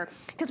over here.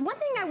 Because one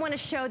thing I want to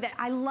show that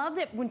I love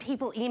that when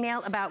people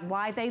email about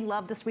why they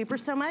love the sweeper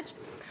so much,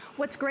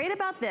 what's great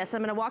about this,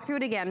 I'm gonna walk through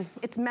it again,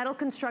 it's metal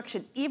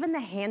construction. Even the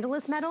handle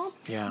is metal.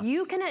 Yeah.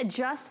 You can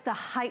adjust the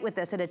height with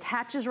this. It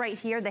attaches right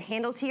here, the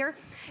handle's here.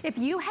 If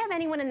you have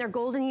anyone in their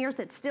golden years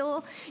that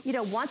still,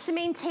 wants to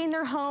maintain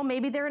their home,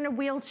 maybe they're in a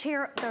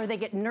wheelchair or they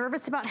get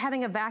nervous about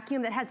having a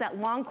vacuum that has that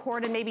long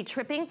cord and maybe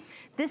tripping,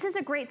 this is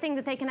a great thing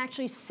that they can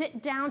actually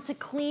sit down to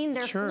clean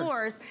their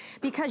floors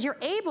because you're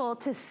able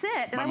to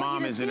sit. And my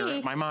mom's in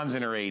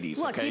her 80s.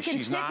 Look, you can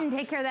sit and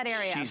take care of that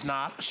area.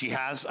 She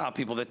has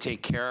people that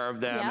take care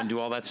of them and do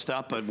all that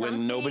stuff, but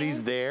when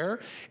nobody's there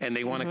and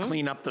they want to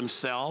clean up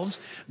themselves,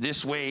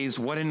 this weighs,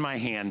 what in my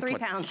hand? 3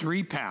 pounds.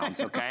 3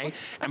 pounds, okay?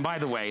 And by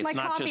the way, it's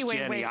not just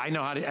Jenny. I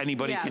know how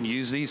anybody can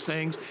use these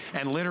things,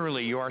 and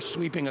literally you are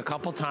sweeping a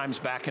couple times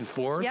back and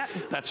forth.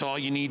 That's all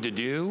you need to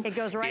do. It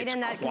goes right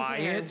in that container.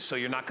 Quiet, so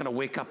you're not going to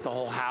wake up the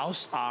whole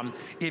house.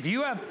 If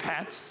you have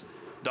pets,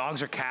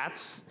 dogs or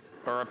cats,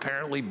 or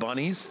apparently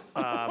bunnies,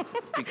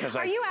 because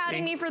Are you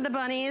outing me for the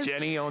bunnies?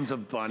 Jenny owns a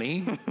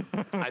bunny.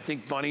 I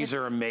think bunnies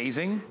are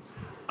amazing.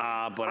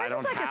 But I don't have one.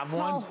 It's like a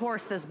small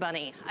horse, this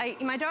bunny.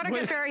 My daughter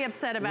got very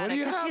upset about it.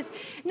 You have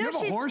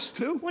a horse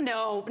too? Well,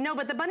 no,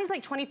 but the bunny's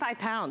like 25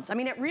 pounds. I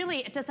mean,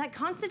 does that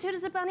constitute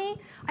as a bunny?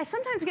 I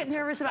sometimes get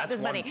nervous about this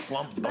bunny. That's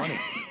one plump bunny.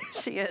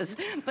 She is,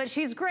 but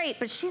she's great,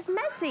 but she's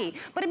messy.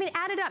 But I mean,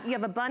 add it up. You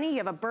have a bunny, you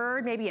have a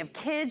bird, maybe you have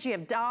kids, you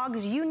have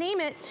dogs, you name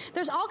it.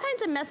 There's all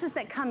kinds of messes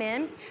that come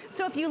in.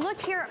 So if you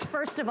look here,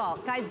 first of all,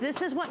 guys,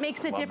 this is what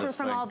makes it different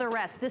from all the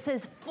rest. This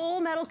is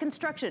full metal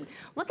construction.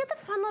 Look at the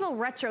fun little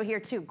retro here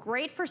too.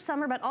 Great for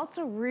summer, but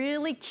also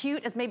really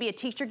cute as maybe a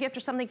teacher gift or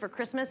something for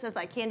Christmas as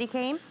that candy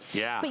cane.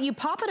 Yeah. But you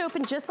pop it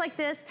open just like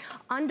this.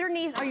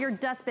 Underneath are your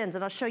dustbins,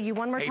 and I'll show you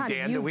one more time. Hey,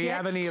 Dan, do we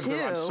have any of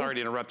the, I'm sorry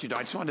to interrupt you,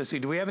 I just wanted to see,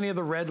 do we have any of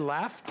the red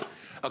left?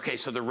 Okay,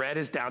 so the red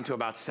is down to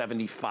about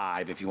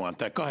 75 if you want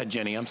that. Go ahead,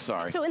 Jenny, I'm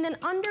sorry. So, and then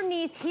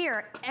underneath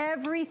here,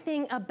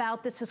 everything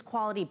about this is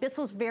quality.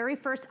 Bissell's very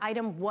first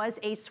item was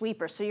a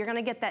sweeper. So you're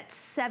gonna get that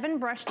 7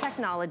 brush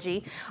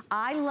technology.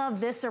 I love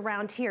this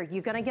around here.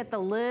 You're gonna get the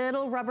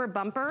little rubber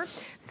bumper.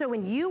 So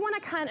when you wanna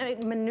kind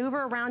of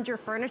maneuver around your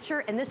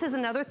furniture, and this is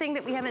another thing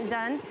that we haven't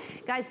done,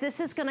 guys, this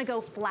is gonna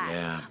go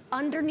flat.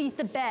 Underneath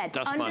the bed,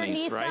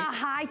 underneath the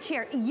high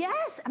chair.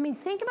 Yes, I mean,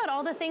 think about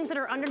all the things that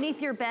are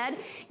underneath your bed.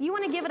 You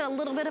wanna give it a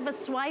little bit of a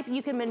swipe.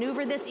 You can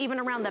maneuver this even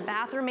around the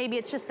bathroom. Maybe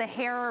it's just the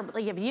hair, or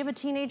like if you have a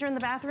teenager in the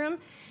bathroom,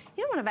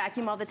 you don't want to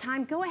vacuum all the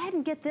time. Go ahead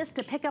and get this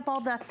to pick up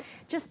all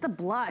just the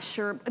blush,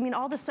 or I mean,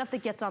 all the stuff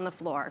that gets on the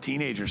floor.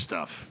 Teenager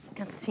stuff.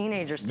 That's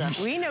teenager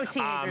stuff. We know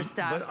teenager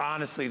stuff. But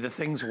honestly, the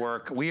things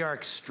work. We are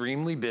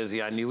extremely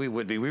busy. I knew we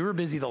would be. We were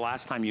busy the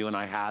last time you and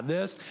I had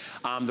this.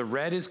 The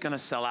red is going to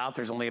sell out.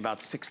 There's only about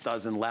 6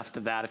 dozen left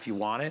of that if you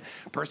want it.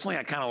 Personally,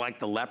 I kind of like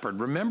the leopard.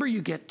 Remember,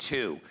 you get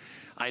 2.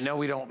 I know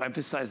we don't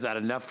emphasize that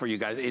enough for you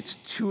guys. It's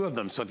 2 of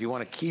them. So if you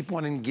want to keep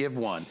one and give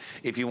one,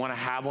 if you want to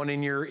have one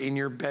in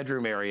your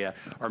bedroom area,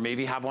 or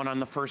maybe have one on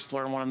the first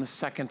floor and one on the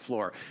second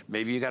floor.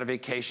 Maybe you got a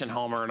vacation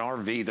home or an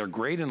RV. They're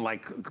great in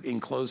like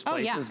enclosed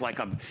places, like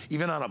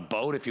even on a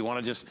boat. If you want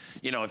to just,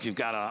 if you've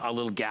got a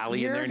little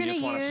galley in there and you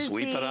just want to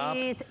sweep it up.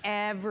 You're gonna use these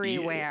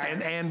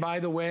everywhere. And by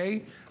the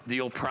way,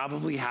 you'll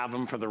probably have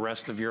them for the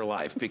rest of your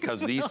life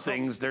because these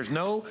things, there's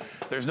no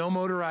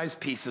motorized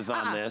pieces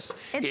on this.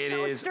 It's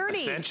so is sturdy.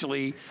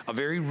 Essentially a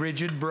very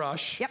rigid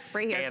brush. Yep,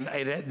 right here.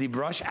 And the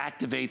brush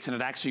activates and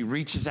it actually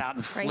reaches out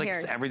and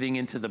flicks everything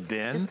into the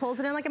bin. Just pulls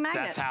it in like a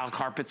magnet. That's how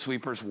carpet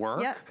sweepers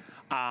work. Yep.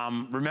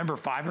 Remember,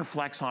 Fiverr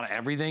Flex on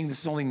everything. This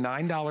is only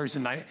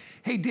 $9.90.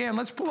 Hey, Dan,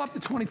 let's pull up the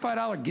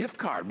 $25 gift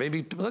card.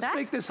 Maybe let's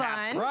make this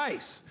half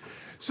price.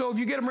 So if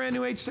you get a brand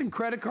new HSN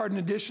credit card in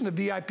addition to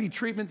VIP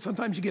treatment,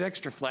 sometimes you get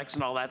extra flex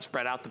and all that,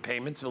 spread out the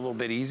payments a little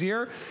bit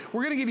easier.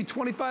 We're gonna give you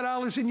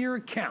 $25 in your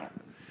account.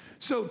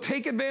 So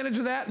take advantage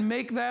of that and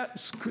make that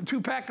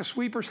 2-pack of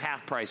sweepers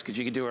half price because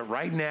you can do it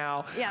right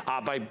now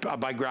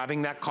by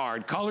grabbing that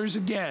card. Colors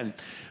again,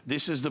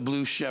 this is the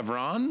blue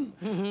chevron,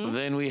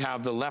 then we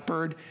have the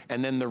leopard,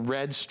 and then the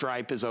red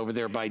stripe is over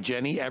there by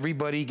Jenny.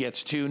 Everybody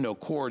gets 2, no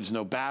cords,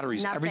 no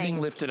batteries, everything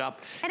lifted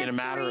up in a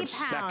matter of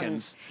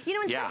seconds. You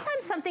know, and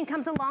sometimes something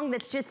comes along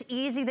that's just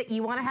easy that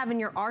you want to have in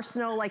your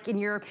arsenal, like in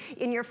your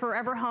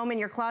forever home, in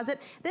your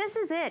closet. This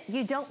is it.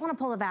 You don't want to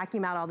pull a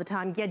vacuum out all the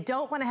time. You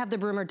don't want to have the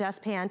broom or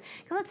dustpan.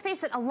 Because let's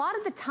face it, a lot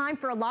of the time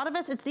for a lot of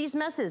us, it's these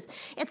messes.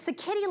 It's the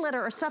kitty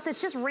litter or stuff that's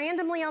just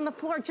randomly on the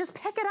floor. Just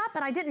pick it up,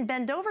 and I didn't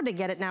bend over to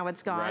get it, now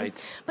it's gone.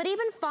 But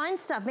even fine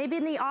stuff, maybe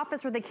in the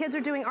office where the kids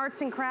are doing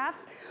arts and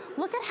crafts,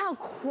 look at how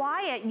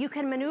quiet you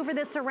can maneuver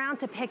this around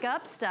to pick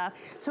up stuff.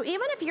 So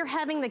even if you're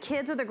having the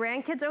kids or the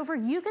grandkids over,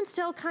 you can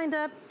still kind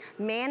of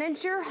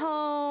manage your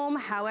home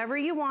however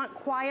you want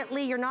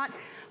quietly. You're not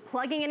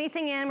plugging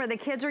anything in where the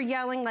kids are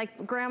yelling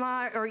like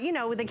grandma, or you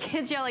know, the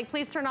kids yell like,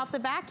 please turn off the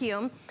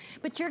vacuum.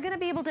 But you're gonna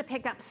be able to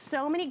pick up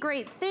so many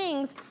great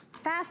things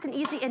fast and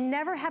easy and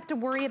never have to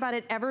worry about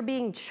it ever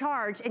being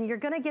charged, and you're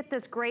gonna get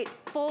this great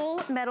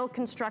full metal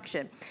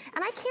construction.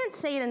 And I can't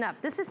say it enough.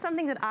 This is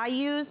something that I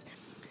use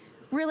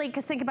really,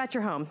 because think about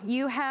your home.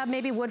 You have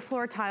maybe wood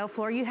floor, tile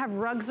floor, you have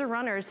rugs or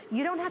runners.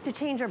 You don't have to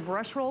change a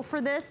brush roll for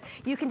this.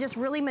 You can just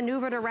really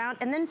maneuver it around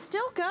and then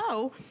still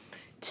go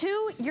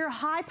to your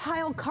high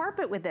piled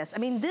carpet with this. I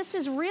mean, this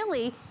is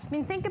really, I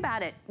mean, think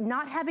about it.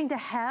 Not having to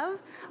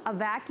have a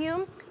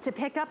vacuum to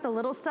pick up the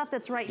little stuff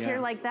that's right here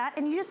like that,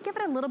 and you just give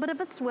it a little bit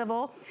of a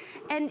swivel,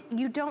 and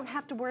you don't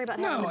have to worry about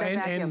having to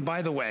vacuum. And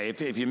by the way,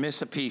 if you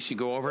miss a piece, you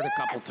go over it a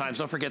couple times.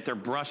 Don't forget there are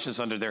brushes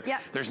under there.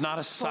 There's not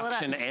a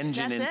suction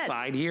engine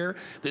inside here.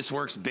 This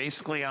works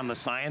basically on the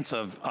science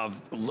of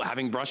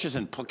having brushes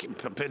and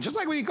just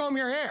like when you comb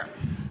your hair.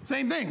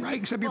 Same thing, right?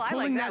 Except you're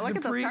pulling that debris. Look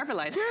at those carpet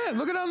lights. Yeah,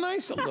 look at how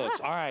nice it looks.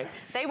 All right.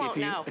 They won't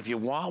know. If you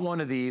want one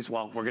of these,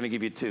 well, we're going to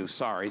give you 2.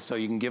 Sorry. So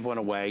you can give one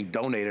away.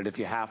 Donate it if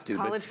you have to.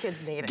 College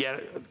kids need it. Get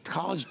it.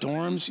 College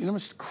dorms. You know how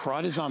much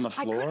crud is on the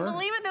floor? I couldn't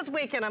believe it this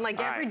weekend. I'm like,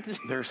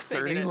 there's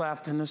 30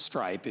 left in the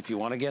stripe if you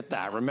want to get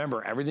that.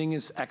 Remember, everything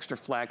is extra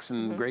flex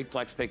and great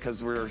flex pay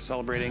because we're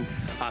celebrating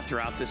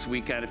throughout this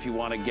weekend. If you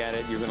want to get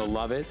it, you're going to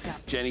love it.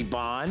 Jenny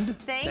Bond,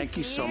 thank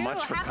you so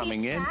much for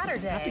coming in.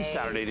 Happy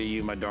Saturday to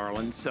you, my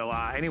darling. So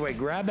anyway,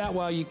 grab that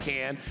while you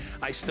can.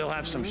 I still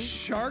have some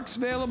sharks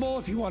available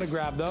if you want to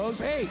grab those.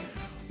 Hey,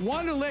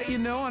 wanted to let you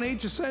know on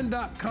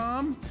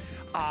hsn.com,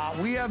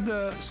 we have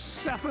the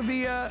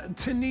Safavieh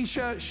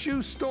Tanisha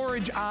shoe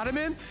storage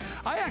ottoman.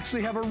 I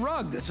actually have a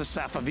rug that's a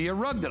Safavieh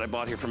rug that I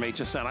bought here from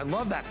HSN. I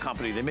love that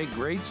company. They make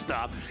great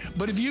stuff.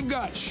 But if you've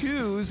got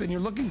shoes and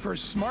you're looking for a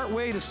smart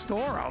way to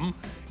store them,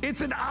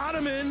 it's an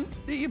ottoman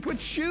that you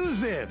put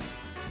shoes in.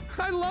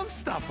 I love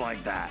stuff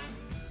like that.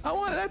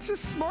 That's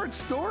just smart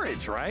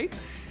storage, right?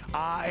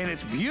 And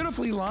it's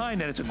beautifully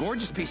lined, and it's a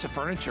gorgeous piece of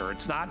furniture.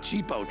 It's not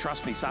cheapo.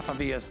 Trust me,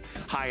 Safavieh's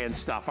high-end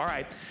stuff. All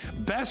right,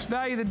 best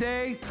value of the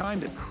day, time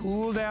to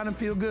cool down and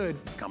feel good.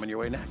 Coming your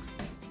way next.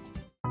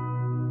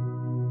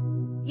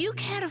 You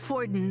can't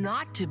afford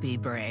not to be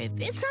brave.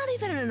 It's not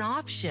even an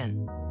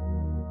option.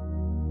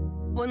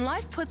 When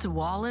life puts a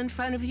wall in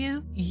front of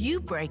you,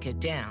 you break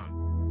it down.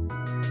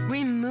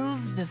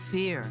 Remove the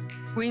fear.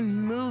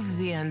 Remove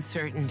the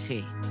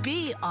uncertainty.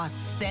 Be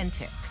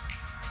authentic.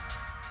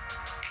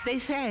 They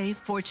say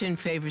fortune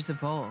favors the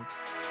bold.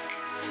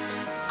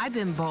 I've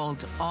been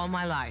bold all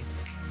my life,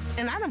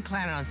 and I don't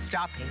plan on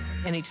stopping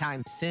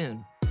anytime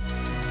soon.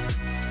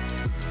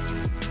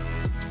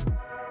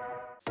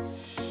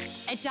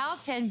 At Dial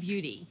 10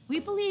 Beauty, we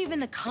believe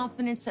in the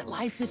confidence that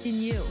lies within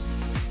you.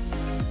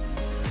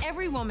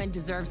 Every woman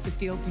deserves to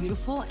feel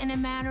beautiful in a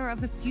matter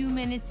of a few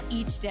minutes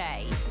each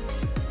day.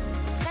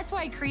 That's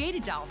why I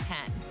created Dial 10.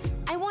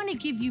 I want to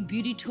give you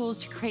beauty tools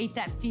to create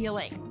that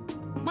feeling.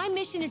 My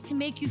mission is to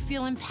make you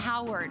feel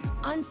empowered,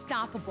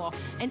 unstoppable,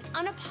 and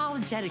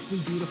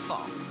unapologetically beautiful.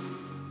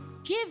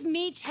 Give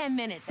me 10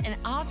 minutes and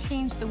I'll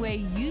change the way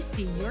you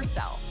see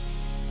yourself.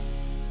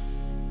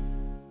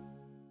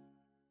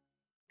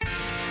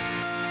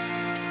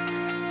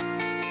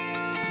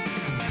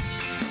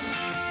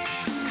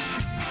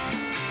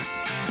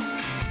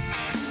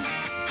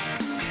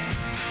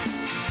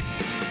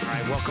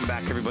 Welcome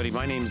back, everybody.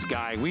 My name's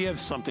Guy. We have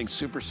something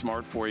super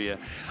smart for you.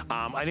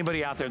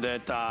 Anybody out there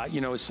that,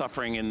 you know, is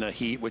suffering in the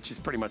heat, which is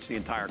pretty much the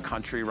entire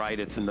country, right?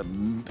 It's in the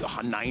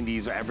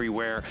 90s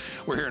everywhere.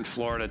 We're here in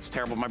Florida. It's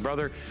terrible. My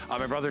brothers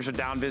are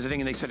down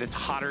visiting, and they said it's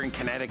hotter in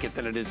Connecticut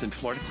than it is in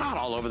Florida. It's hot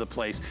all over the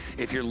place.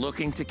 If you're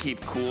looking to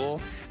keep cool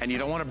and you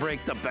don't want to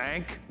break the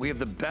bank, we have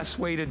the best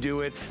way to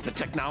do it. The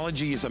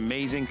technology is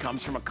amazing.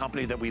 Comes from a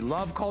company that we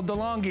love called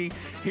DeLonghi.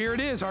 Here it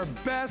is, our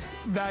best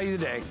value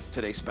today.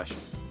 Today's special.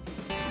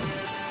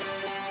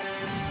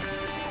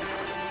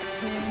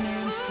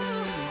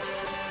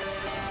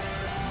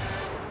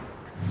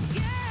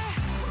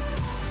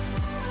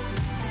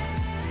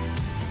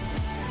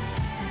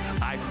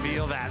 I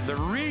feel that, the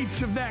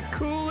reach of that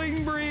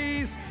cooling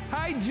breeze.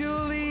 Hi,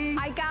 Julie.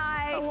 Hi,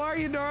 Guy. How are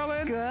you,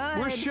 darling? Good.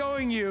 We're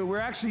showing you, we're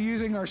actually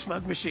using our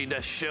smoke machine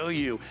to show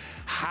you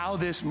how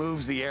this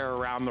moves the air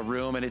around the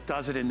room, and it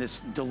does it in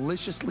this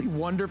deliciously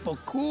wonderful,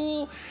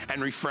 cool,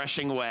 and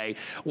refreshing way.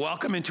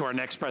 Welcome into our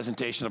next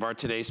presentation of our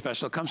today's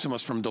special. It comes to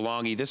us from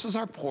DeLonghi. This is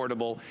our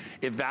portable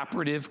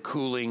evaporative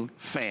cooling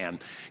fan.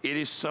 It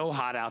is so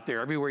hot out there.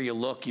 Everywhere you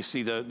look, you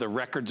see the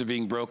records are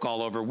being broke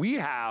all over. We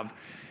have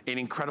an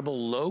incredible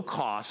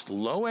low-cost,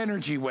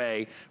 low-energy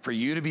way for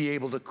you to be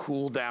able to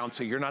cool down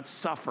so you're not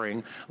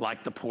suffering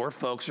like the poor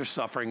folks are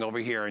suffering over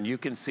here. And you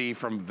can see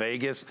from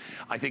Vegas,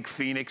 I think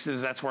Phoenix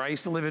that's where I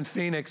used to live in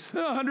Phoenix,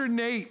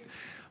 108.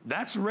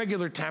 That's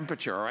regular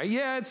temperature, all right?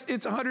 Yeah,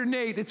 it's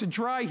 108. It's a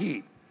dry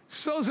heat.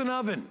 So's an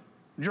oven,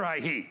 dry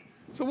heat.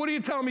 So what are you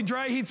telling me,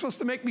 dry heat's supposed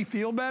to make me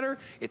feel better?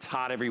 It's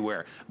hot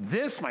everywhere.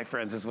 This, my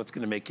friends, is what's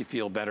gonna make you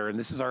feel better, and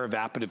this is our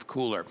evaporative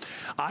cooler.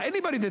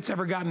 Anybody that's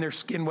ever gotten their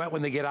skin wet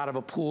when they get out of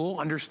a pool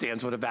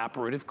understands what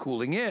evaporative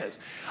cooling is.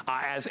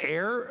 As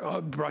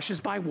air brushes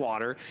by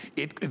water,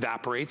 it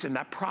evaporates, and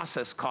that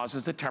process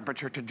causes the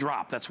temperature to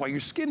drop. That's why your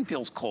skin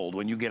feels cold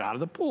when you get out of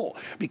the pool,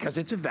 because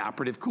it's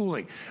evaporative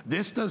cooling.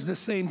 This does the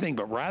same thing,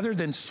 but rather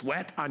than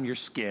sweat on your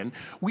skin,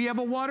 we have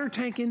a water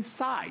tank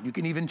inside. You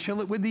can even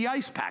chill it with the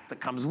ice pack that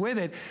comes with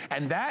it,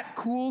 and that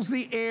cools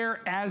the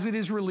air as it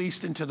is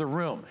released into the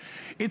room.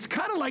 It's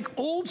kind of like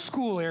old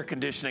school air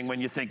conditioning when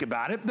you think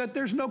about it, that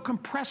there's no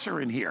compressor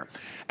in here.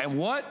 And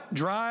what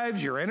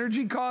drives your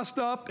energy cost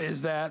up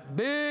is that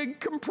big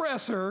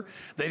compressor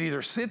that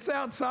either sits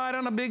outside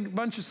on a big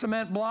bunch of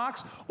cement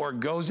blocks or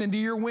goes into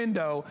your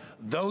window.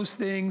 Those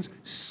things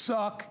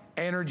suck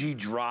energy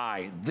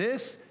dry.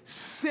 This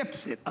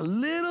sips it a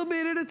little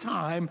bit at a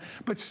time,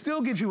 but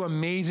still gives you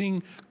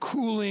amazing,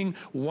 cooling,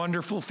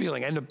 wonderful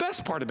feeling. And the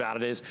best part about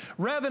it is,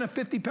 rather than a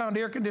 50-pound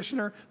air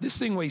conditioner, this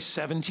thing weighs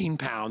 17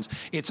 pounds.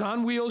 It's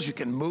on wheels. You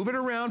can move it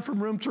around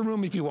from room to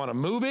room if you want to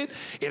move it.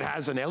 It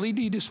has an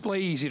LED display,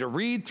 easy to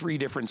read, 3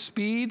 different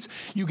speeds.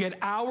 You get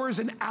hours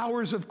and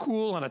hours of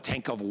cool on a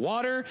tank of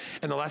water.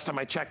 And the last time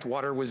I checked,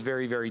 water was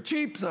very, very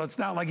cheap, so it's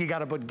not like you got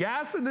to put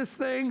gas in this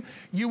thing.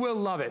 You will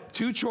love it.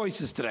 2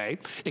 choices today.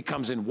 It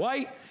comes in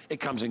white. It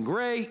comes in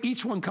gray.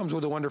 Each one comes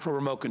with a wonderful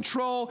remote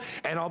control.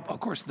 And of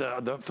course,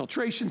 the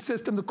filtration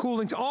system, the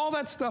cooling, all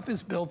that stuff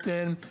is built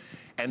in.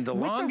 And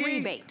DeLonghi, with a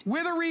rebate.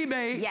 With a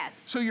rebate.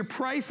 Yes. So your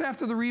price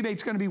after the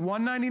rebate's gonna be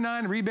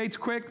 $199. Rebate's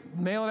quick,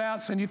 mail it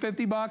out, send you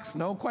 50 bucks,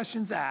 no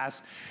questions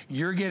asked.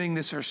 You're getting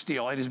this or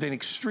steal. It has been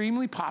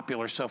extremely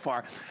popular so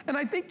far. And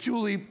I think,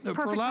 Julie,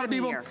 for a lot of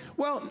people,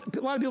 well, a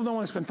lot of people don't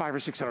want to spend $500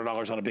 or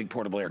 $600 on a big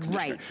portable air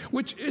conditioner. Right.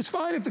 Which is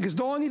fine because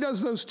DeLonghi does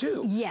those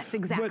too. Yes,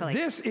 exactly. But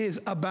this is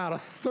about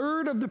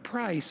 1/3 of the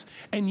price,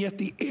 and yet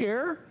the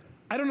air,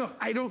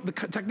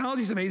 the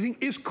technology is amazing,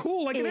 is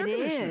cool like an air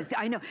conditioner. It is,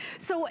 I know.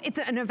 So it's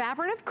an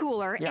evaporative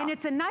cooler, and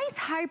it's a nice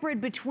hybrid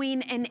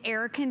between an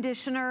air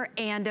conditioner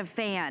and a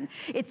fan.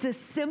 It's a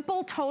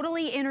simple,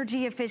 totally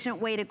energy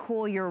efficient way to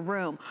cool your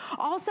room.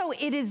 Also,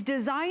 it is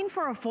designed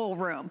for a full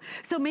room.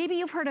 So maybe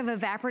you've heard of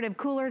evaporative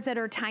coolers that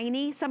are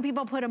tiny. Some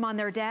people put them on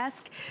their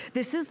desk.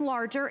 This is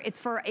larger. It's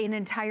for an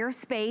entire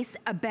space,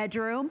 a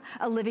bedroom,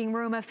 a living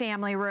room, a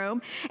family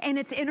room, and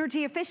it's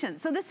energy efficient.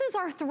 So this is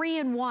our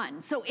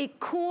 3-in-1. So it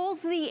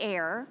cools the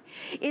air,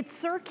 it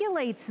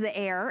circulates the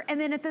air, and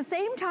then at the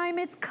same time,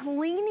 it's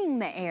cleaning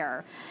the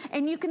air.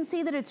 And you can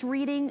see that it's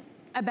reading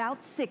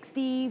about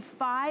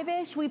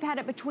 65-ish. We've had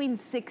it between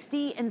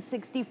 60 and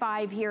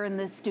 65 here in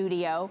the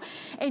studio.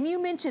 And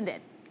you mentioned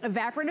it.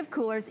 Evaporative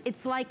coolers,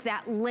 it's like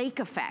that lake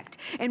effect.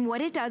 And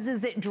what it does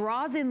is it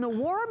draws in the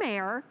warm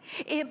air,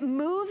 it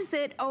moves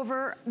it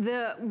over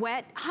the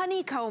wet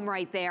honeycomb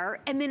right there,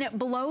 and then it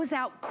blows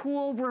out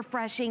cool,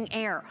 refreshing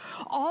air.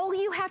 All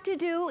you have to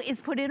do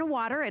is put in a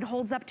water, it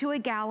holds up to a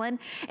gallon,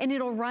 and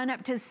it'll run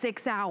up to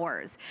 6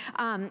 hours.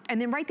 And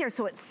then right there,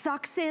 so it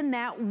sucks in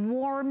that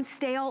warm,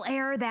 stale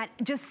air, that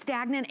just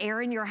stagnant air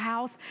in your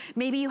house.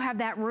 Maybe you have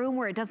that room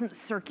where it doesn't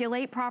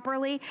circulate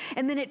properly,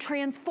 and then it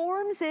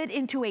transforms it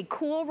into a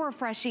cool, cool,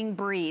 refreshing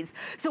breeze.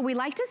 So we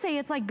like to say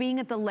it's like being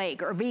at the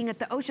lake or being at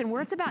the ocean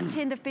where it's about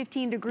 10 to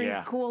 15 degrees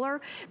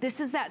cooler. This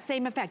is that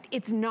same effect.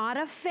 It's not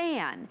a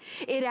fan.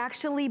 It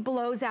actually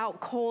blows out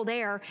cold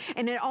air,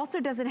 and it also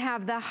doesn't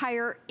have the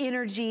higher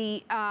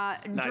energy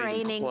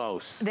draining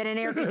that an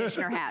air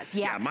conditioner has.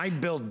 Yeah, my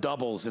bill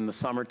doubles in the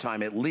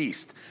summertime at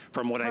least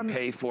from what I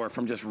pay for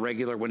from just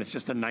regular when it's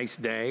just a nice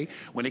day.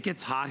 When it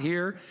gets hot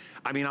here,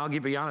 I mean, I'll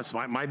be honest,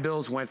 my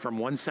bills went from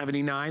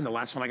 $179, the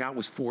last one I got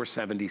was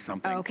 $470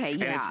 something. Okay,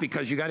 yeah. And it's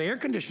because you got air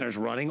conditioners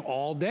running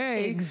all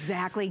day.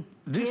 Exactly.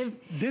 This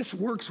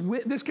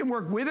can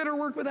work with it or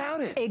work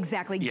without it.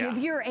 Exactly. Yeah.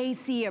 Give your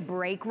AC a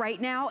break right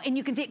now. And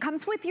you can see it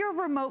comes with your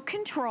remote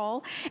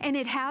control, and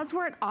it has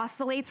where it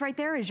oscillates right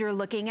there as you're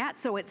looking at,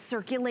 so it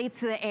circulates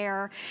the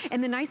air.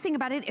 And the nice thing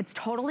about it, it's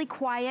totally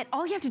quiet.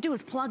 All you have to do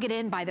is plug it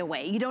in, by the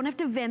way. You don't have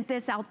to vent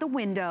this out the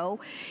window.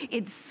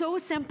 It's so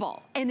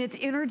simple, and it's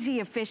energy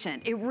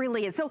efficient. It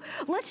really is. So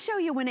let's show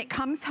you when it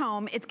comes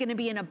home. It's gonna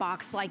be in a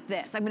box like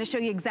this. I'm gonna show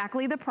you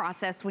exactly the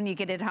process when you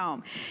get it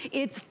home.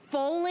 It's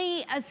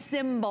fully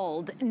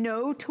assembled.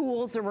 No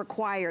tools are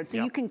required.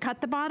 So you can cut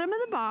the bottom of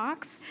the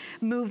box,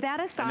 move that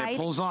aside. And it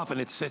pulls off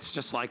and it sits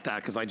just like that,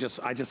 because I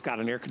just got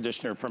an air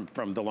conditioner from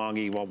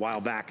DeLonghi a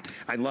while back.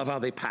 I love how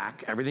they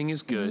pack. Everything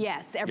is good.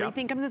 Yes,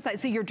 everything comes inside.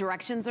 So your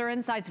directions are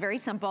inside. It's very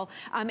simple.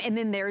 And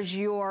then there's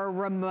your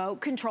remote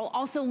control.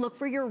 Also look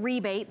for your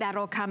rebate.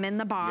 That'll come in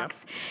the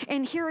box.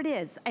 And here it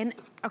is. And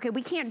okay,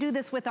 we can't do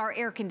this with our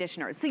air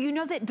conditioners. So you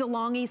know that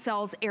DeLonghi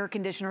sells air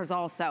conditioners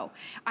also.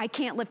 I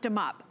can't lift them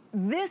up.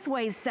 This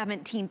weighs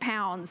 17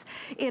 pounds.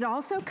 It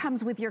also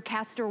comes with your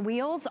caster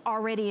wheels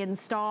already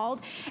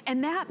installed,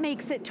 and that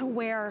makes it to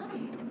where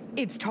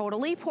it's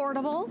totally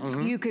portable.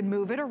 You can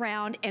move it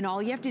around, and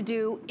all you have to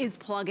do is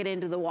plug it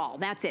into the wall.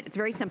 That's it. It's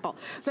very simple.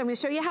 So I'm gonna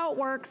show you how it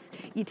works.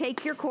 You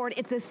take your cord.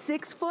 It's a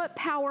 6-foot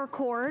power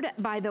cord,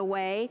 by the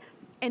way.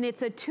 And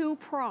it's a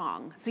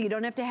 2-prong, so you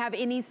don't have to have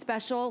any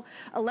special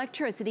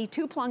electricity,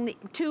 two-prong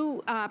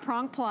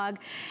plug.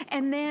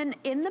 And then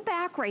in the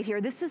back right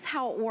here, this is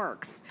how it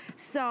works.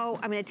 So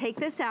I'm gonna take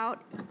this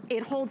out.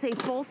 It holds a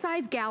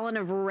full-size gallon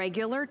of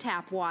regular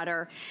tap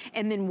water,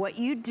 and then what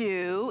you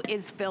do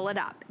is fill it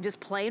up, just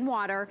plain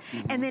water.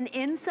 And then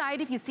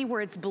inside, if you see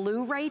where it's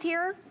blue right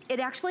here, it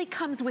actually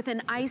comes with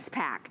an ice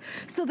pack.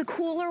 So the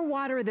cooler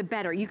water, the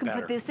better. You can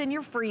put this in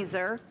your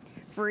freezer,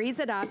 freeze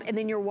it up, and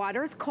then your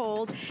water's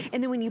cold.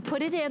 And then when you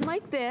put it in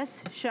like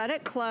this, shut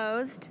it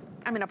closed.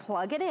 I'm gonna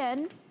plug it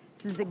in.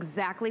 This is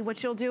exactly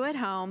what you'll do at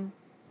home.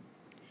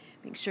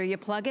 Make sure you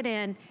plug it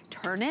in,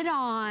 turn it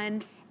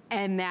on,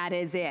 and that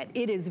is it.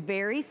 It is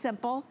very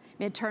simple. I'm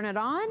gonna turn it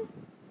on,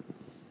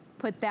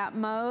 put that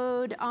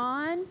mode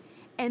on,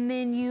 and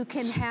then you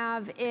can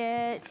have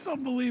it it's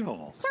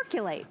unbelievable.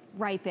 Circulate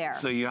right there.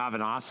 So you have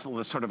an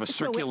oscillate, sort of a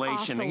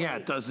circulation. Yeah,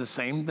 it does the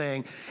same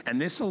thing. And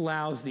this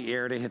allows the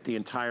air to hit the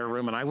entire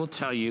room. And I will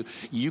tell you,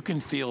 you can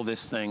feel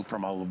this thing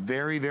from a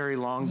very, very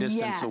long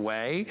distance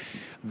away.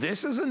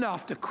 This is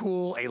enough to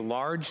cool a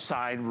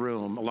large-sized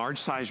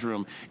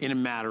room in a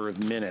matter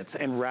of minutes.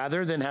 And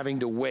rather than having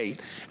to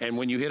wait, and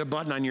when you hit a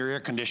button on your air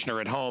conditioner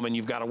at home and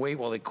you've got to wait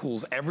while it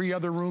cools every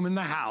other room in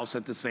the house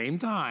at the same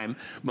time,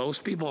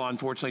 most people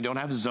unfortunately don't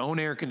have zone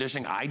air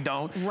conditioning. I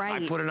don't.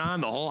 I put it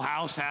on, the whole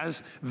house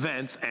has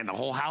vents and the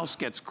whole house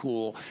gets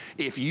cool.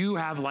 If you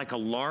have like a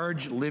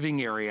large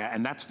living area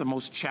and that's the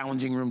most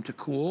challenging room to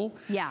cool,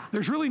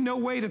 there's really no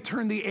way to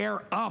turn the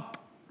air up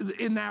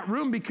in that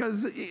room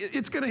because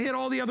it's gonna hit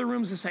all the other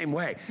rooms the same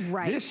way.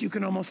 This you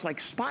can almost like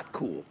spot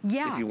cool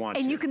if you want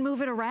to. And you can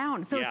move it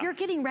around. So if you're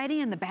getting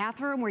ready in the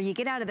bathroom where you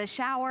get out of the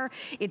shower,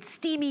 it's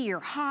steamy, you're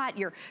hot,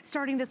 you're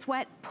starting to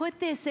sweat, put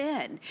this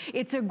in.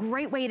 It's a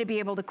great way to be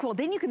able to cool.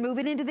 Then you can move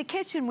it into the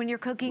kitchen when you're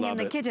cooking in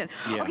the kitchen.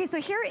 Okay,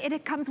 so here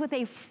it comes with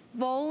a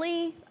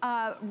fully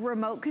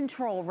remote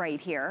control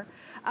right here.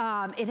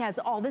 It has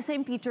all the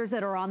same features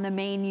that are on the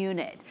main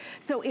unit.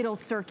 So it'll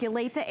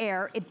circulate the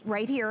air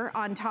right here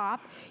on top.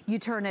 You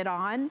turn it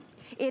on.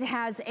 It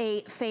has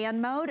a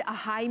fan mode, a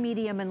high,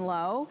 medium, and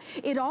low.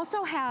 It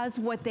also has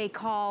what they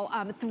call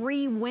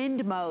 3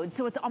 wind modes.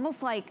 So it's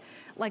almost like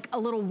a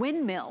little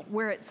windmill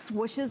where it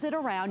swooshes it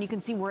around. You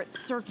can see where it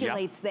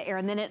circulates the air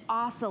and then it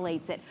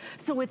oscillates it.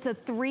 So it's a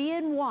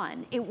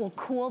 3-in-1. It will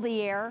cool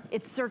the air,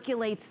 it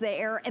circulates the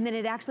air, and then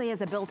it actually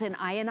has a built-in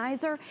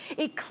ionizer.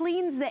 It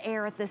cleans the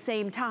air at the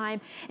same time,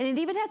 and it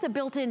even has a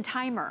built-in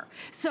timer.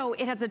 So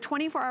it has a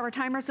 24-hour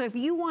timer, so if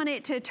you want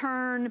it to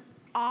turn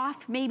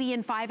off maybe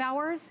in 5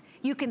 hours,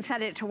 you can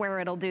set it to where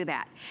it'll do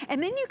that.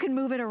 And then you can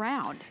move it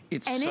around.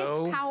 It's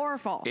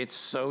powerful. It's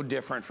so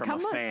different from a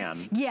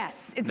fan.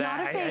 Yes, it's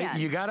not a fan.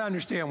 You gotta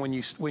understand when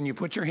you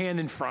put your hand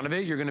in front of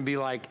it, you're gonna be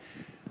like,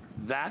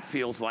 that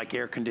feels like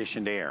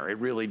air-conditioned air. It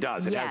really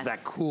does. It has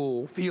that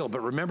cool feel.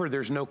 But remember,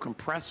 there's no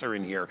compressor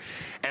in here.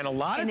 And a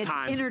lot of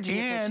times, energy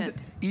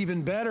efficient.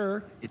 Even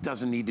better, it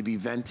doesn't need to be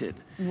vented.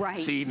 Right.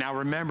 See, now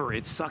remember,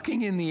 it's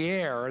sucking in the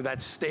air,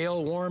 that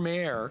stale, warm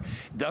air.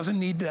 Doesn't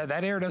need to,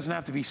 that air doesn't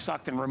have to be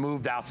sucked and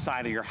removed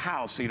outside of your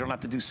house, so you don't have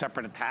to do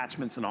separate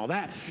attachments and all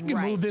that. You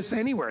can move this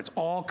anywhere. It's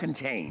all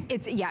contained.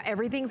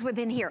 Everything's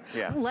within here.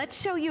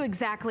 Let's show you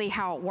exactly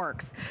how it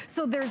works.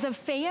 So there's a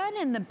fan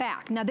in the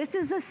back. Now this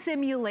is a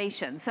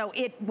simulation. So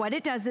what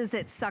it does is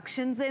it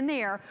suctions in the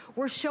air.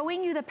 We're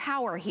showing you the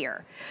power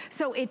here.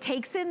 So it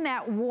takes in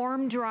that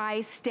warm,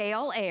 dry,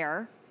 stale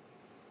air.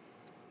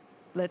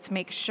 Let's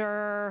make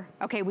sure,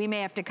 okay, we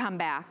may have to come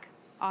back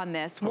on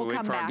this. We'll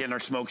come back. Getting our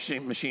smoke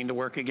machine to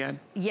work again?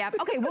 Yep,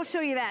 okay, we'll show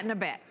you that in a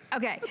bit.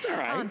 Okay. That's all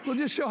right. We'll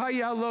just show how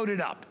you load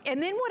it up.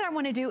 And then what I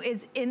want to do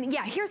is,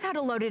 here's how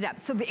to load it up.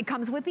 So it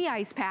comes with the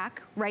ice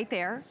pack right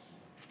there.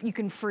 You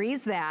can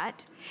freeze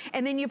that.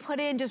 And then you put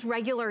in just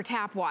regular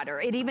tap water.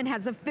 It even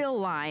has a fill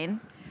line.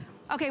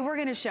 Okay, we're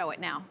gonna show it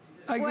now.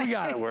 We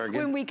got it working.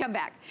 When we come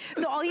back.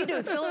 So all you do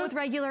is fill it with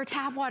regular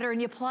tap water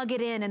and you plug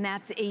it in and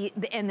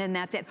then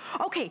that's it.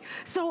 Okay,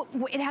 so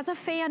it has a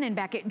fan in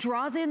back. It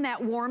draws in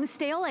that warm,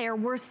 stale air.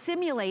 We're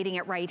simulating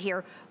it right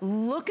here.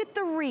 Look at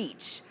the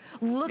reach.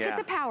 Look at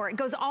the power. It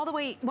goes all the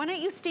way. Why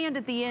don't you stand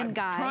at the end,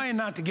 guys? Trying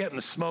not to get in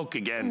the smoke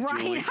again,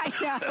 Julie. Right,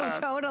 I know,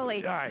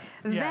 totally. All right.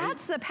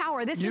 That's the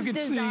power. This is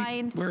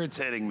designed where it's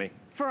hitting me.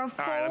 For a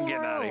full All right, I'm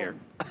getting out of here.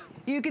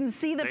 You can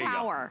see the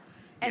power.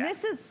 And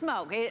this is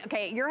smoke.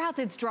 Okay, at your house,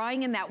 it's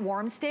drawing in that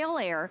warm, stale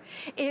air.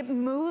 It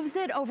moves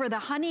it over the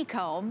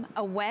honeycomb,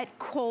 a wet,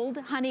 cold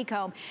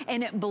honeycomb,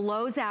 and it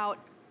blows out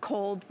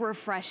cold,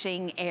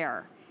 refreshing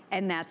air.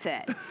 And that's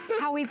it.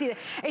 How easy.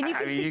 And you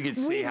can you can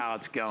see how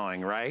it's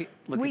going, right?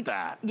 Look at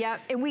that. Yeah,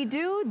 and we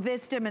do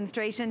this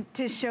demonstration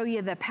to show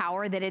you the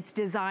power that it's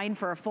designed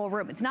for a full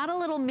room. It's not a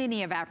little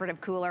mini evaporative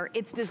cooler.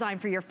 It's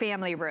designed for your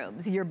family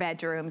rooms, your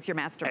bedrooms, your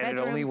master bedrooms.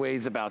 And it only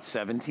weighs about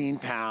 17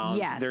 pounds.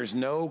 Yes. There's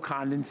no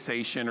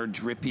condensation or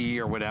drippy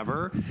or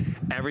whatever.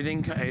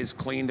 Everything is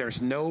clean.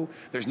 There's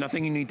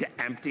nothing you need to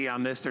empty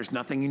on this. There's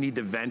nothing you need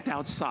to vent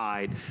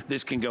outside.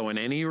 This can go in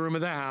any room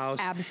of the house.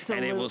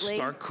 Absolutely. And it will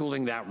start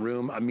cooling that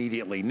room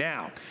immediately.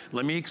 Now,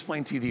 let me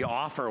explain to you the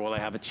offer while I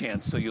have a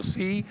chance. So you'll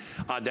see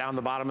down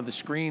the bottom of the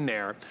screen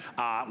there,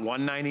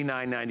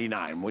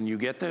 $199.99. When you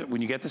get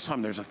this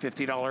home, there's a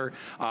 $50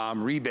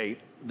 rebate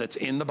that's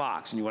in the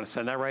box, and you want to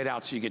send that right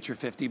out so you get your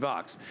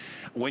 $50.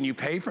 When you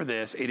pay for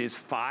this, it is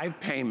 5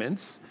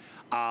 payments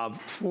of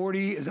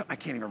I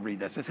can't even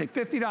read this. I say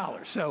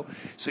 $50.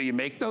 So you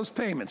make those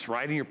payments,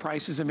 right? And your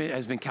price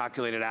has been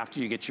calculated after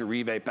you get your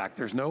rebate back.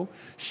 There's no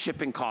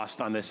shipping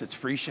cost on this. It's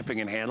free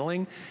shipping and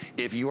handling.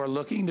 If you are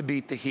looking to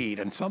beat the heat,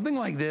 and something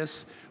like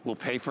this will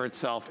pay for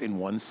itself in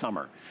one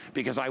summer,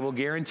 because I will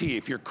guarantee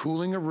if you're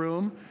cooling a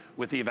room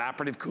with the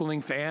evaporative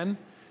cooling fan,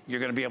 you're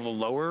going to be able to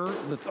lower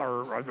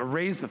or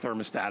raise the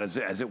thermostat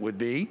as it would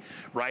be,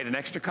 right? An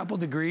extra couple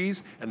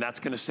degrees, and that's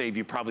going to save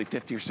you probably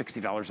 $50 or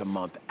 $60 a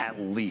month at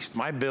least.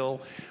 My bill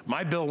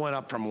went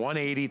up from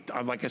 180,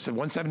 like I said,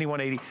 170,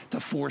 180 to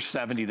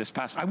 470 this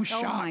past. I was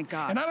shocked. Oh my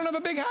gosh. And I don't have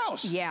a big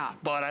house. Yeah.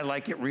 But I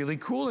like it really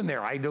cool in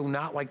there. I do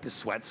not like to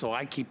sweat, so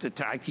I keep the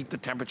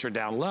temperature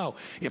down low.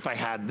 If I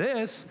had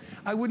this,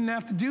 I wouldn't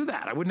have to do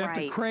that. I wouldn't have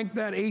to crank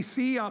that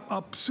AC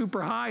up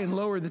super high and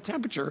lower the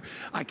temperature.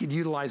 I could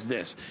utilize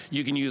this.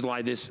 You can utilize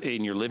this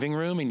in your living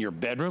room, in your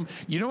bedroom.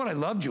 You know what I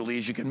love, Julie,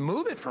 is you can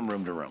move it from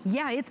room to room.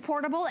 Yeah, it's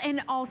portable, and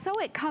also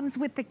it comes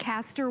with the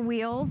caster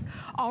wheels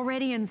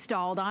already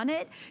installed on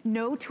it.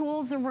 No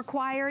tools are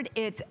required.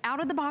 It's out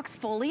of the box,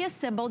 fully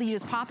assembled. You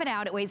just pop it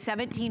out. It weighs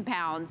 17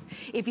 pounds.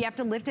 If you have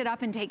to lift it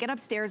up and take it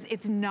upstairs,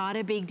 it's not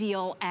a big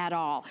deal at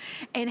all.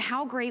 And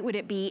how great would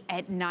it be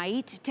at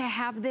night to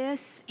have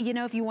this, you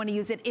know, if you want to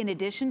use it in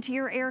addition to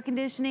your air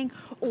conditioning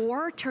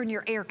or turn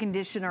your air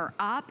conditioner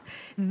up.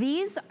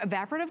 These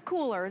evaporative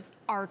coolers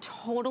are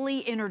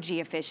totally energy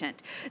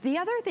efficient. The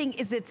other thing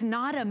is it's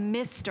not a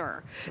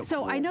mister.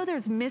 So cool. I know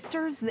there's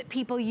misters that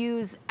people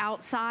use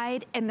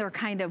outside and they're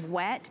kind of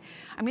wet.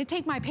 I'm gonna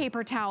take my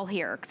paper towel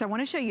here because I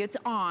wanna show you it's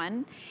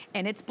on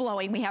and it's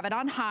blowing. We have it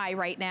on high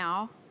right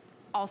now.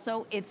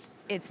 Also, it's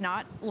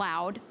not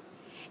loud.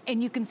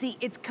 And you can see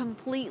it's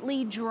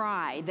completely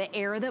dry. The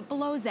air that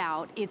blows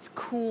out, it's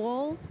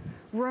cool,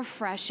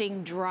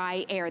 refreshing,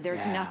 dry air.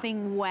 There's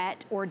nothing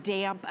wet or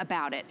damp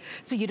about it.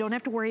 So you don't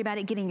have to worry about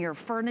it getting your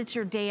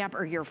furniture damp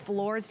or your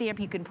floors damp.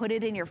 You can put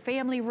it in your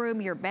family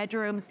room, your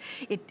bedrooms.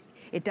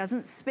 It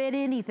doesn't spit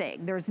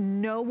anything. There's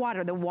no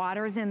water. The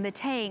water's in the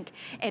tank,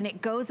 and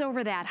it goes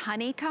over that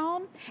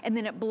honeycomb, and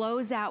then it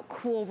blows out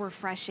cool,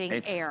 refreshing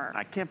air.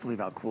 I can't believe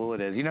how cool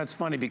it is. You know, it's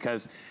funny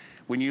because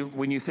when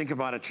you think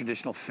about a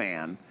traditional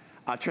fan,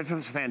 A transfer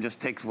fan just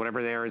takes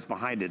whatever there is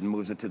behind it and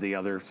moves it to the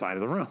other side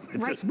of the room.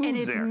 It just moves and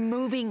it's there.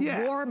 moving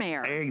warm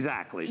air.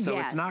 Exactly. So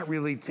it's not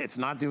really, it's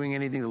not doing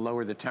anything to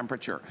lower the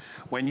temperature.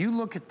 When you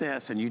look at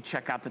this and you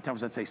check out the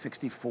temperature, let's say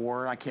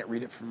 64, I can't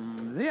read it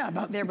from,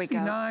 about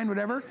 69,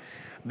 whatever.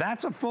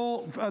 That's a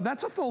full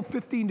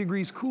 15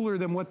 degrees cooler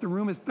than what the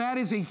room is. That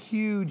is a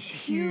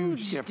huge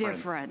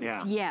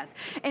difference. Yes.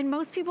 And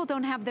most people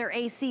don't have their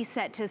AC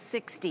set to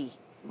 60.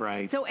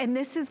 Right. So, and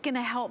this is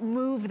gonna help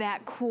move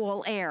that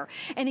cool air.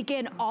 And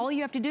again, all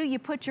you have to do, you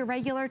put your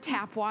regular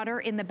tap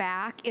water in the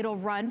back. It'll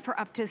run for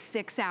up to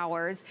 6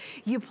 hours.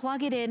 You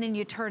plug it in and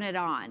you turn it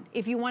on.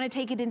 If you wanna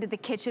take it into the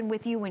kitchen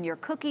with you when you're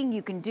cooking,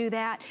 you can do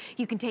that.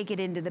 You can take it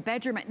into the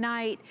bedroom at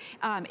night.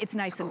 It's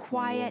nice and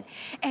quiet.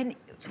 And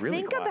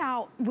think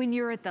about when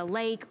you're at the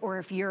lake or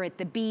if you're at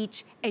the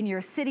beach and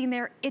you're sitting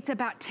there, it's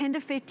about 10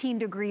 to 15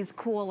 degrees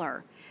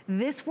cooler.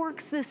 This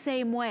works the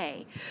same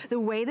way. The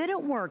way that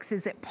it works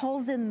is it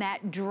pulls in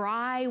that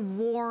dry,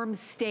 warm,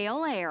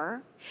 stale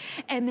air,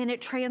 and then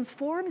it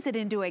transforms it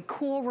into a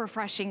cool,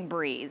 refreshing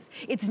breeze.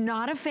 It's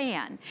not a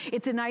fan.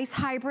 It's a nice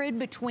hybrid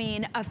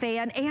between a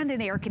fan and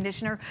an air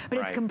conditioner, but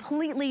it's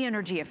completely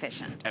energy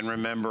efficient. And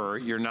remember,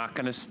 you're not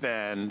gonna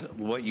spend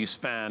what you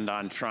spend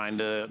on trying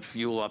to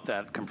fuel up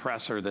that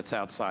compressor that's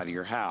outside of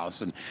your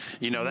house. And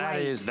you know,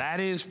 that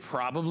is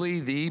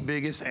probably the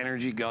biggest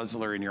energy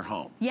guzzler in your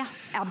home. Yeah,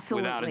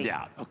 absolutely. Without a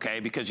doubt, okay?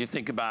 Because you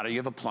think about it, you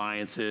have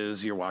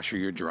appliances, your washer,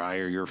 your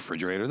dryer, your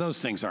refrigerator, those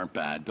things aren't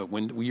bad. But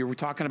when you're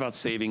talking about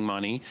saving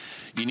money,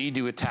 you need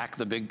to attack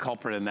the big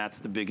culprit, and that's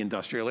the big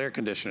industrial air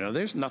conditioner. Now,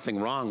 there's nothing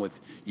wrong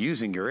with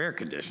using your air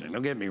conditioning,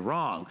 don't get me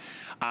wrong,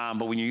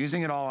 but when you're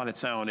using it all on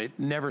its own, it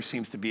never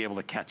seems to be able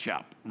to catch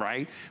up,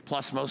 right?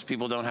 Plus, most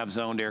people don't have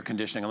zoned air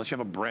conditioning unless you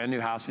have a brand new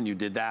house and you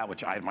did that,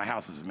 which my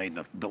house is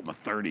built in the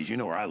 30s, you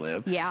know where I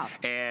live. Yeah.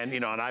 And, you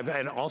know,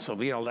 and also,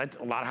 you know,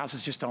 a lot of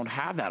houses just don't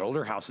have that,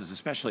 older houses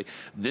especially.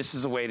 This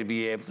is a way to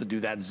be able to do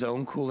that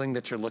zone cooling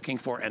that you're looking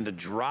for and to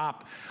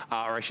drop,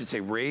 or I should say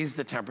raise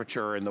the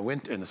temperature in the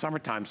winter, in the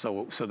summertime,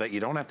 so that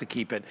you don't have to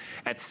keep it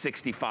at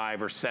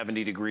 65 or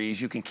 70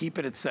 degrees. You can keep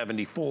it at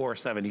 74,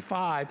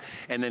 75,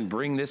 and then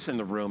bring this in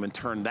the room and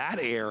turn that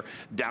air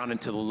down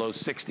into the low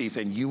 60s,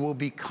 and you will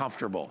be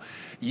comfortable.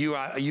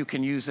 You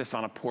can use this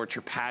on a porch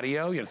or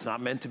patio. You know, it's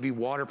not meant to be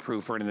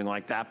waterproof or anything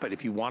like that, but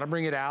if you want to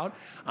bring it out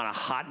on a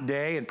hot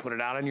day and put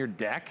it out on your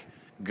deck,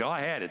 go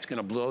ahead. It's going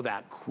to blow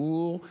that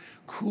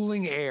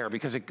cooling air,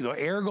 because the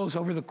air goes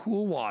over the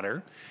cool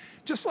water.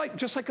 Just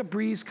like a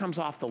breeze comes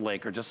off the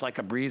lake, or just like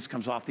a breeze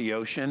comes off the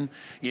ocean,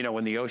 you know,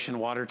 when the ocean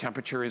water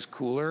temperature is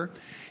cooler,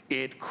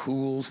 it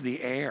cools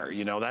the air.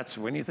 You know, that's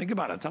when you think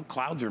about it, it's how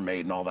clouds are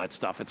made and all that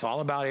stuff. It's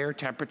all about air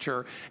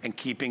temperature and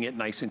keeping it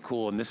nice and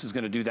cool, and this is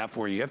gonna do that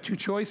for you. You have two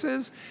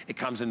choices. It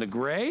comes in the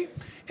gray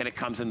and it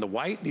comes in the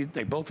white.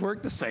 They both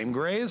work the same.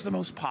 Gray is the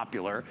most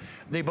popular.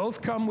 They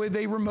both come with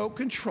a remote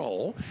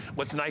control.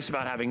 What's nice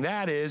about having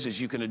that is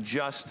you can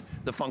adjust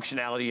the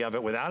functionality of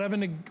it without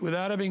having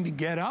to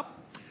get up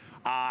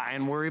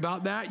and worry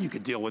about that. You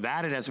could deal with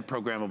that. It has a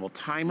programmable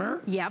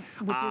timer. Yep,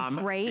 which is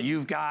great.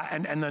 You've got,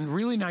 and the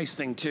really nice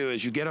thing too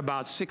is you get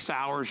about 6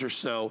 hours or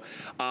so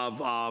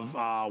of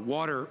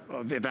water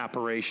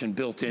evaporation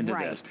built into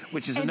this,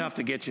 which is enough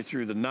to get you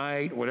through the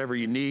night, whatever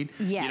you need.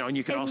 Yes. You know, and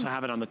you can also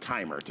have it on the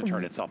timer to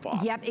turn itself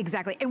off. Yep,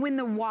 exactly. And when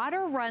the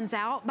water runs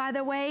out, by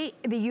the way,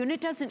 the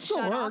unit doesn't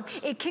shut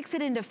off. It kicks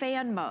it into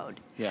fan mode.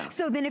 Yeah.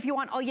 So then if you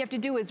want, all you have to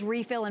do is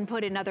refill and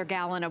put another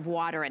gallon of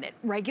water in it.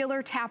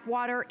 Regular tap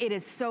water, it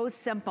is so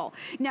simple.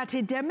 Now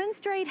to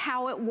demonstrate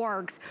how it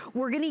works,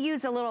 we're gonna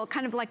use a little,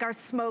 kind of like our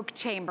smoke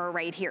chamber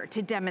right here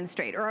to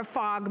demonstrate, or a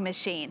fog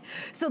machine.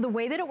 So the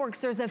way that it works,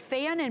 there's a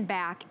fan in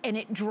back and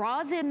it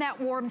draws in that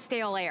warm,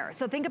 stale air.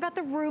 So think about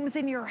the rooms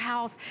in your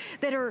house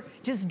that are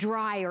just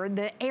dry, or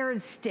the air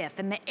is stiff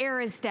and the air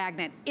is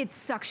stagnant. It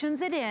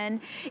suctions it in,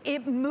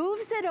 it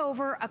moves it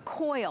over a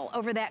coil,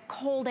 over that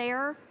cold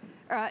air,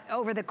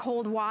 over the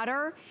cold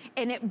water,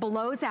 and it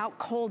blows out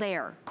cold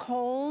air.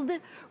 Cold,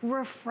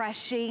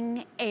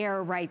 refreshing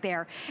air right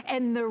there.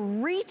 And the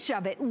reach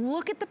of it,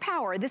 look at the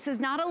power. This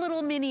is not a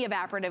little mini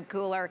evaporative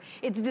cooler.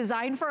 It's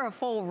designed for a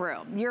full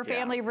room. Your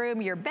family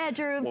room, your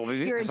bedrooms,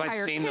 your entire I've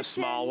seen kitchen. the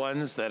small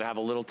ones that have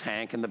a little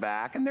tank in the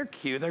back, and they're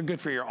cute. They're good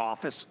for your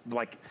office,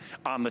 like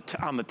on the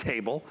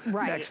table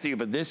next to you.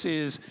 But this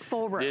is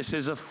full room. This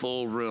is a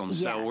full room.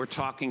 Yes. So we're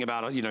talking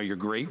about, you know, your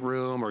great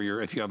room,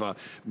 or if you have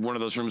one of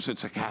those rooms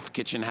that's like half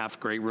kitchen, half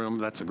great room.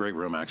 That's a great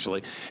room,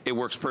 actually. It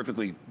works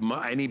perfectly.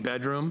 Any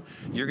bedroom,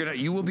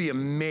 you will be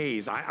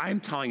amazed. I'm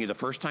telling you, the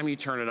first time you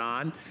turn it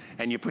on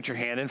and you put your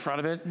hand in front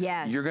of it,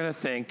 you're gonna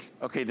think,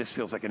 okay, this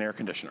feels like an air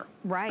conditioner.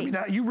 Right. I mean,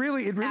 it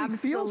really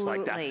feels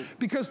like that,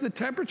 because the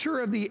temperature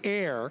of the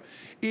air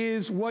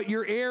is what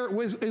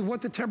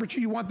what the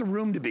temperature you want the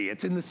room to be.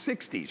 It's in the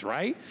 60s,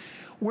 right?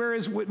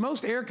 Whereas with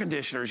most air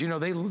conditioners, you know,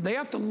 they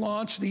have to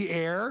launch the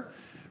air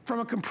from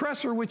a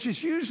compressor, which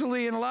is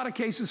usually, in a lot of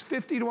cases,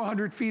 50 to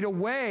 100 feet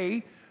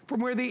away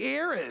from where the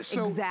air is.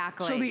 So,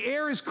 exactly. So the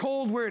air is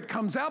cold where it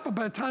comes out, but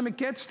by the time it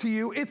gets to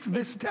you, it's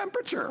this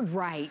temperature.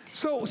 Right.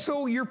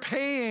 So you're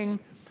paying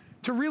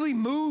to really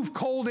move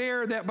cold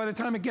air that by the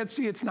time it gets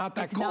to you, it's not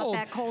that cold. Not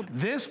that cold.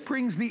 This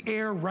brings the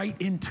air right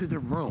into the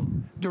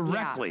room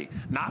directly,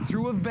 not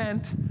through a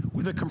vent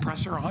with a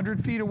compressor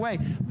 100 feet away.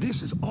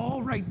 This is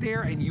all right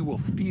there and you will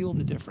feel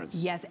the difference.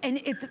 Yes,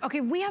 and it's,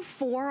 okay, we have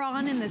 4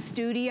 on in the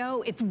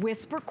studio. It's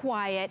whisper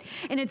quiet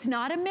and it's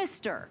not a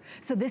mister.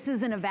 So this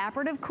is an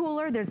evaporative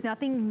cooler. There's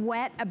nothing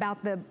wet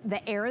about the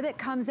air that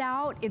comes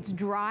out. It's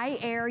dry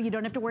air. You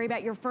don't have to worry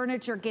about your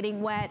furniture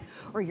getting wet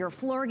or your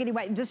floor getting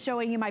wet. Just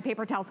showing you my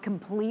paper towel's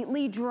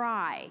completely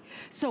dry.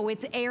 So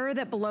it's air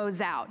that blows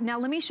out. Now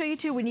let me show you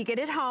too when you get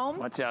it home.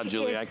 Watch out,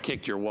 Julie, I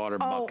kicked your water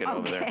bucket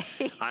over there.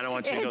 I don't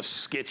want you to go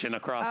skitching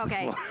across the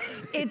floor.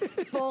 It's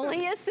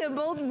fully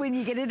assembled when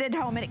you get it at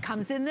home and it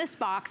comes in this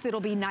box. It'll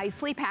be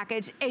nicely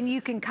packaged and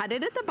you can cut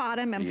it at the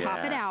bottom and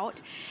pop it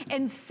out.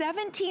 And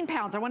 17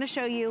 pounds, I wanna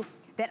show you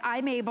that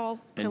I'm able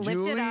to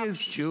lift it up.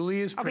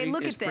 Julie is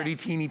pretty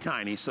teeny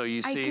tiny, so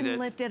you see that. I can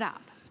lift it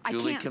up.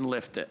 Julie can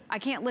lift it. I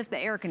can't lift the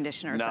air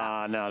conditioners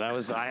up. No, that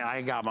was,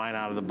 I got mine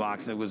out of the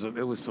box. It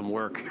was some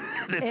work.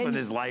 This one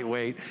is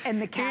lightweight.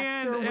 And the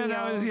caster wheels. And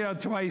I was, you know,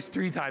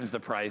 3 times the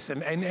price.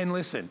 And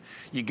listen,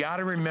 you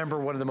gotta remember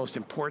one of the most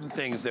important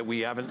things that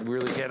we haven't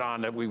really hit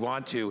on that we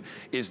want to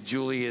is,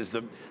 Julie,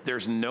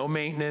 there's no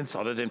maintenance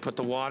other than put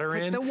the water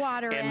in. Put the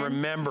water in. And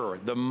remember,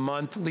 the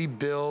monthly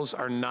bills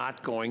are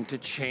not going to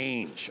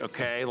change,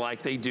 okay?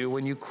 Like they do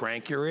when you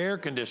crank your air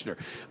conditioner.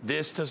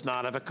 This does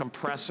not have a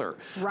compressor.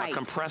 Right. A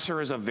compressor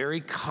is a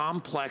very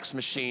complex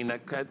machine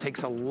that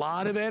takes a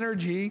lot of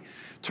energy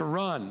to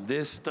run.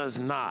 This does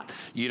not.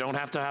 You don't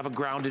have to have a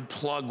grounded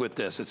plug with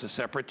this. It's a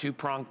separate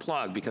 2-prong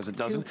plug because it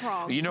doesn't.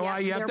 You know why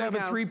you have to have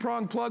a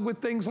 3-prong plug with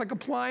things like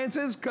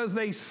appliances? Because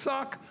they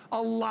suck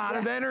a lot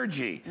of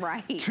energy.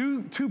 Right.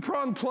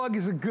 2-prong plug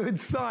is a good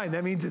sign.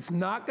 That means it's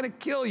not going to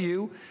kill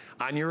you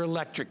on your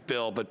electric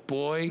bill, but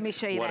boy,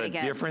 what a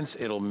difference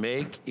it'll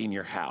make in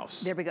your house.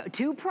 There we go.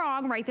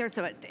 2-prong right there,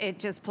 so it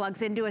just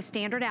plugs into a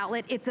standard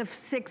outlet. It's a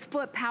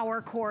 6-foot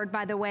power cord,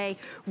 by the way,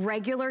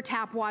 regular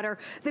tap water.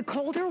 The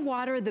colder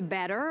water, the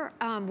better,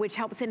 which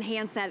helps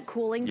enhance that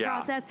cooling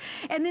process.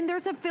 And then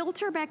there's a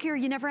filter back here.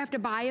 You never have to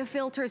buy a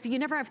filter, so you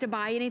never have to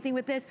buy anything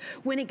with this.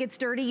 When it gets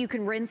dirty, you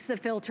can rinse the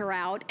filter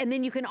out, and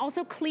then you can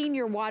also clean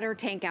your water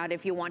tank out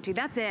if you want to.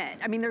 That's it.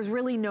 I mean, there's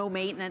really no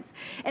maintenance.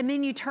 And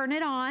then you turn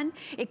it on.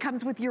 It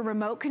comes with your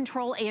remote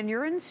control and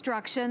your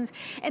instructions.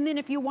 And then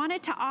if you want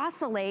it to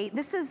oscillate,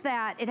 this is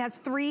that. It has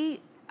 3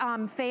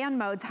 fan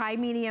modes, high,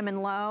 medium,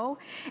 and low.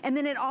 And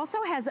then it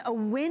also has a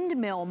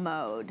windmill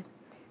mode.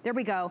 There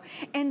we go.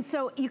 And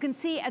so you can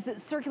see as it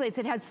circulates,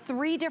 it has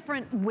 3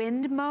 different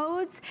wind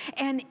modes.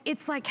 And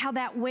it's like how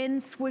that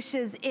wind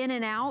swishes in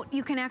and out.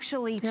 You can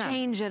actually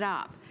change it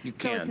up. You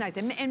can. So it's nice.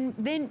 And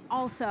then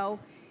also,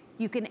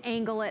 you can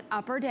angle it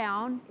up or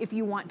down if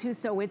you want to,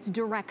 so it's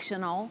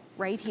directional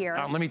right here.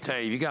 Let me tell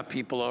you, you got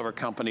people over,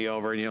 company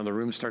over, and you know, the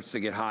room starts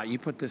to get hot. You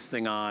put this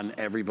thing on,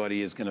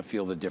 everybody is gonna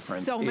feel the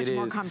difference. So much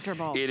more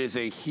comfortable. It is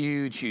a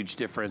huge, huge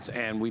difference,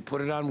 and we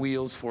put it on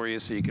wheels for you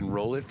so you can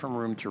roll it from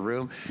room to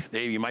room.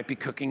 You might be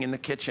cooking in the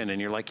kitchen, and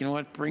you're like, you know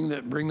what, bring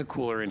the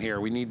cooler in here.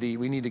 We need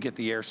to get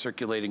the air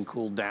circulating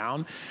cooled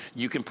down.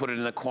 You can put it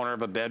in the corner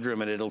of a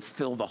bedroom, and it'll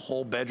fill the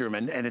whole bedroom,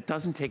 and it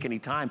doesn't take any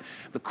time.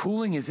 The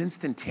cooling is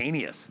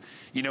instantaneous.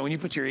 You know, when you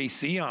put your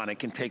AC on, it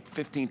can take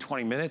 15,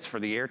 20 minutes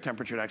for the air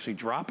temperature to actually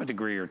drop a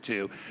degree or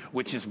 2,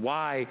 which is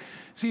why,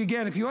 see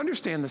again, if you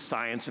understand the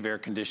science of air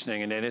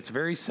conditioning, and it's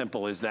very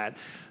simple, is that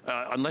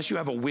unless you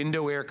have a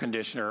window air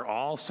conditioner,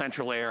 all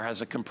central air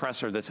has a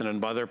compressor that's in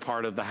another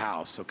part of the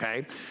house,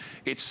 okay?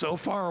 It's so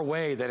far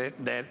away that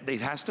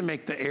it has to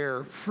make the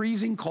air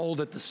freezing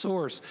cold at the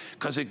source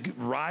because it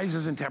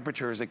rises in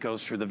temperature as it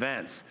goes through the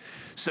vents.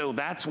 So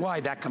that's why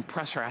that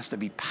compressor has to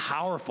be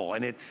powerful,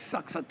 and it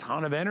sucks a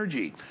ton of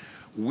energy.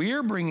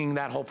 We're bringing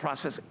that whole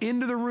process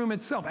into the room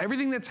itself.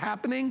 Everything that's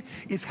happening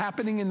is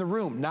happening in the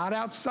room, not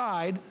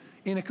outside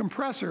in a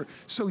compressor.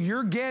 So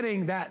you're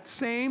getting that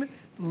same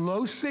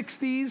low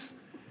 60s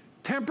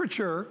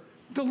temperature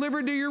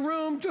delivered to your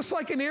room just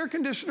like an air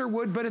conditioner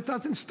would, but it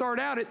doesn't start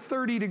out at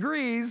 30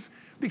 degrees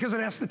because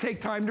it has to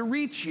take time to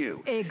reach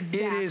you.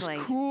 Exactly. It is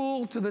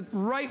cool to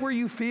right where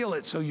you feel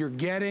it, so you're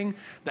getting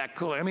that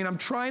cooling. I mean, I'm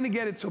trying to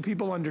get it so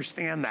people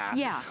understand that.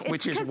 Yeah.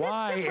 Which is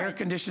why air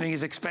conditioning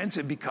is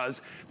expensive,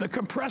 because the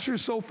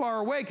compressor's so far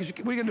away, because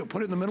what are you gonna do,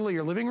 put it in the middle of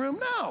your living room?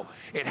 No,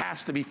 it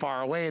has to be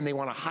far away, and they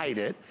wanna hide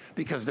it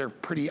because they're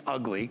pretty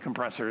ugly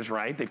compressors,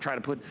 right? They've tried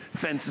to put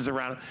fences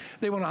around them.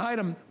 They wanna hide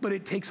them, but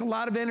it takes a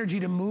lot of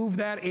energy to move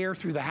that air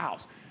through the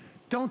house.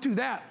 Don't do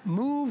that.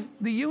 Move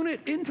the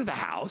unit into the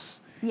house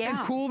and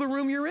cool the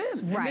room you're in.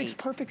 It makes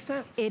perfect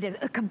sense. It is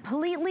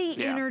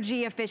completely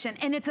energy efficient,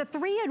 and it's a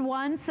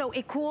 3-in-1, so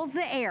it cools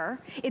the air.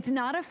 It's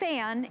not a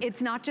fan.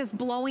 It's not just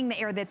blowing the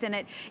air that's in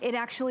it. It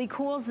actually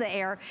cools the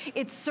air.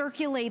 It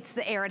circulates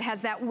the air. It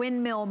has that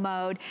windmill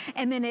mode,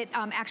 and then it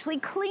actually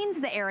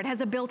cleans the air. It has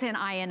a built-in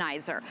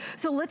ionizer.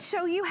 So let's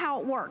show you how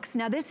it works.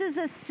 Now, this is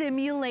a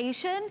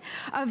simulation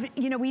of,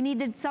 you know, we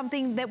needed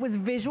something that was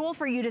visual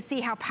for you to see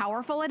how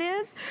powerful it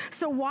is.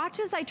 So watch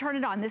as I turn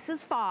it on. This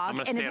is fog. I'm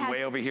gonna stand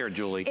way over here,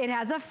 Julie. Julie? It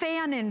has a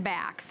fan in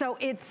back, so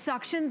it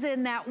suctions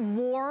in that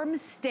warm,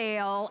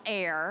 stale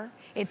air.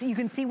 You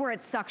can see where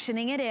it's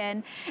suctioning it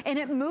in, and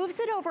it moves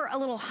it over a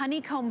little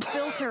honeycomb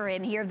filter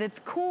in here that's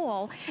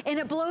cool, and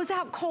it blows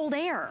out cold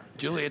air.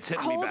 Julie, it's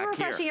hitting cold, me back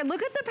refreshing here. And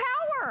look at the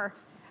power.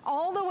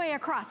 All the way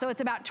across. So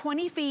it's about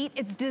 20 feet.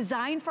 It's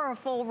designed for a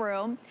full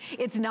room.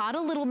 It's not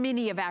a little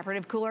mini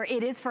evaporative cooler.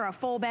 It is for a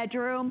full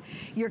bedroom.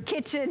 Your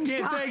kitchen.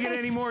 Can't take it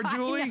anymore,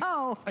 Julie. I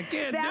know. I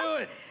can't do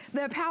it.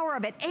 The power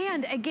of it.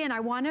 And again, I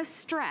want to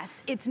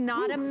stress, it's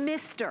not a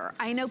mister.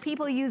 I know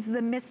people use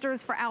the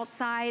misters for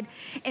outside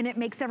and it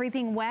makes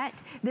everything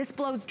wet. This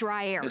blows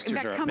dry air.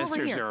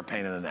 Misters are a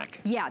pain in the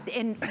neck. Yeah,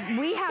 and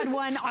we had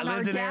one on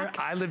our deck.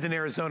 I lived in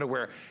Arizona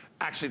where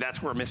actually,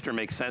 that's where Mister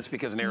makes sense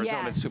because in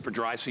Arizona it's super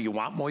dry, so you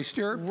want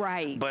moisture.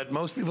 Right. But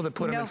most people that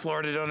put them in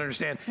Florida don't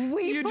understand.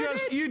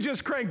 You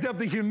just cranked up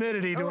the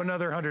humidity to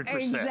another 100%.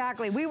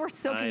 Exactly. We were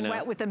soaking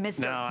wet with a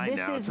mister.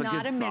 This is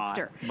not a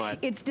mister.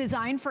 It's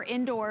designed for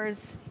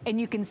indoors,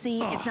 and you can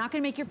see it's not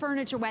going to make your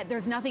furniture wet.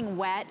 There's nothing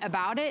wet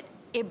about it.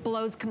 It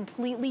blows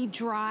completely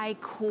dry,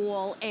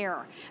 cool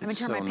air. I'm gonna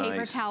turn my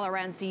paper towel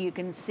around so you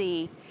can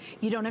see.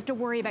 You don't have to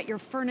worry about your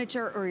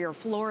furniture or your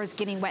floors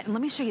getting wet. And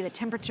let me show you the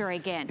temperature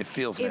again. It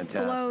feels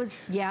fantastic. It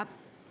blows,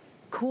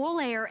 cool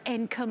air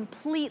and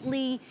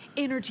completely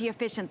energy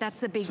efficient.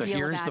 That's the big deal about it. So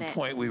here's the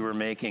point we were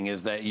making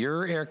is that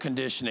your air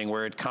conditioning,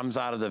 where it comes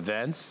out of the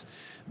vents,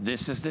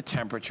 this is the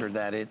temperature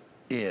that it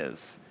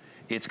is.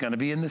 It's gonna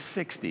be in the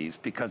 60s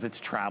because it's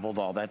traveled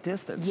all that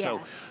distance. Yes. So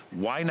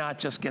why not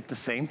just get the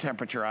same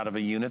temperature out of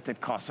a unit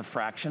that costs a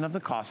fraction of the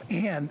cost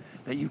and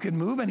that you can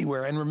move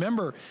anywhere? And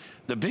remember,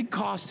 the big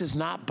cost is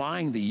not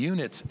buying the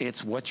units,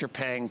 it's what you're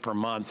paying per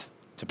month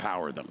to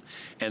power them.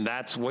 And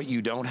that's what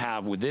you don't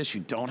have with this.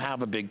 You don't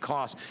have a big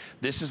cost.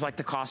 This is like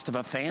the cost of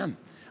a fan.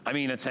 I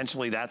mean,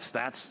 essentially that's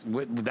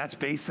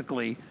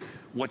basically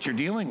what you're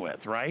dealing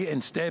with, right?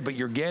 Instead, but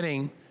you're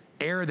getting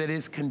air that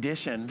is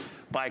conditioned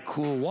by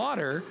cool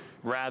water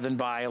rather than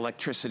by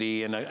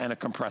electricity and a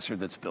compressor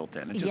that's built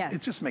in.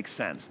 It just makes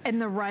sense.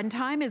 And the run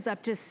time is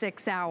up to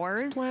 6 hours.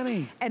 It's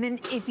plenty. And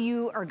then if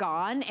you are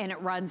gone and it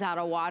runs out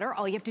of water,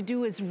 all you have to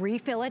do is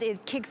refill it.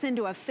 It kicks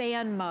into a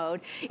fan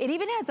mode. It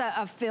even has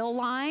a fill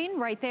line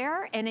right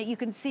there, and you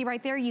can see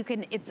right there,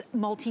 it's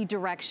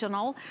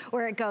multi-directional,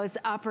 where it goes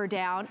up or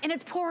down, and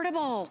it's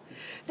portable.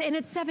 And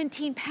it's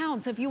 17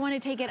 pounds, so if you want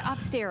to take it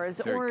upstairs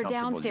or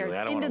downstairs,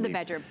 into the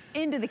bedroom,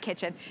 into the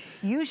kitchen,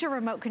 use your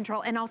remote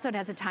control, and also it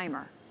has a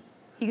timer.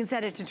 You can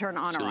set it to turn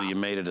on or off. Julie, you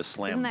made it a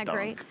slam dunk. Isn't that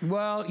great?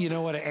 Well, you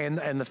know what,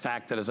 and the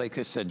fact that, as I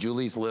said,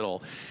 Julie's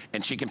little,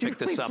 and she can pick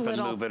this up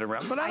and move it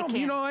around. But I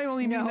don't, I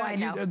only mean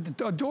that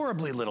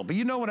adorably little, but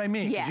you know what I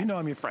mean, because you know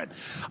I'm your friend.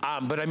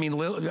 But I mean,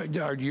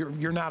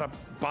 you're not a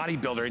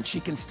bodybuilder, and she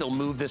can still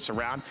move this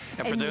around.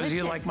 And for those of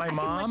you like my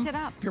mom,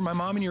 if you're my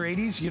mom in your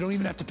 80s, you don't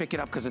even have to pick it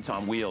up because it's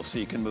on wheels, so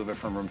you can move it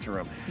from room to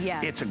room.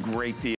 Yes. It's a great deal.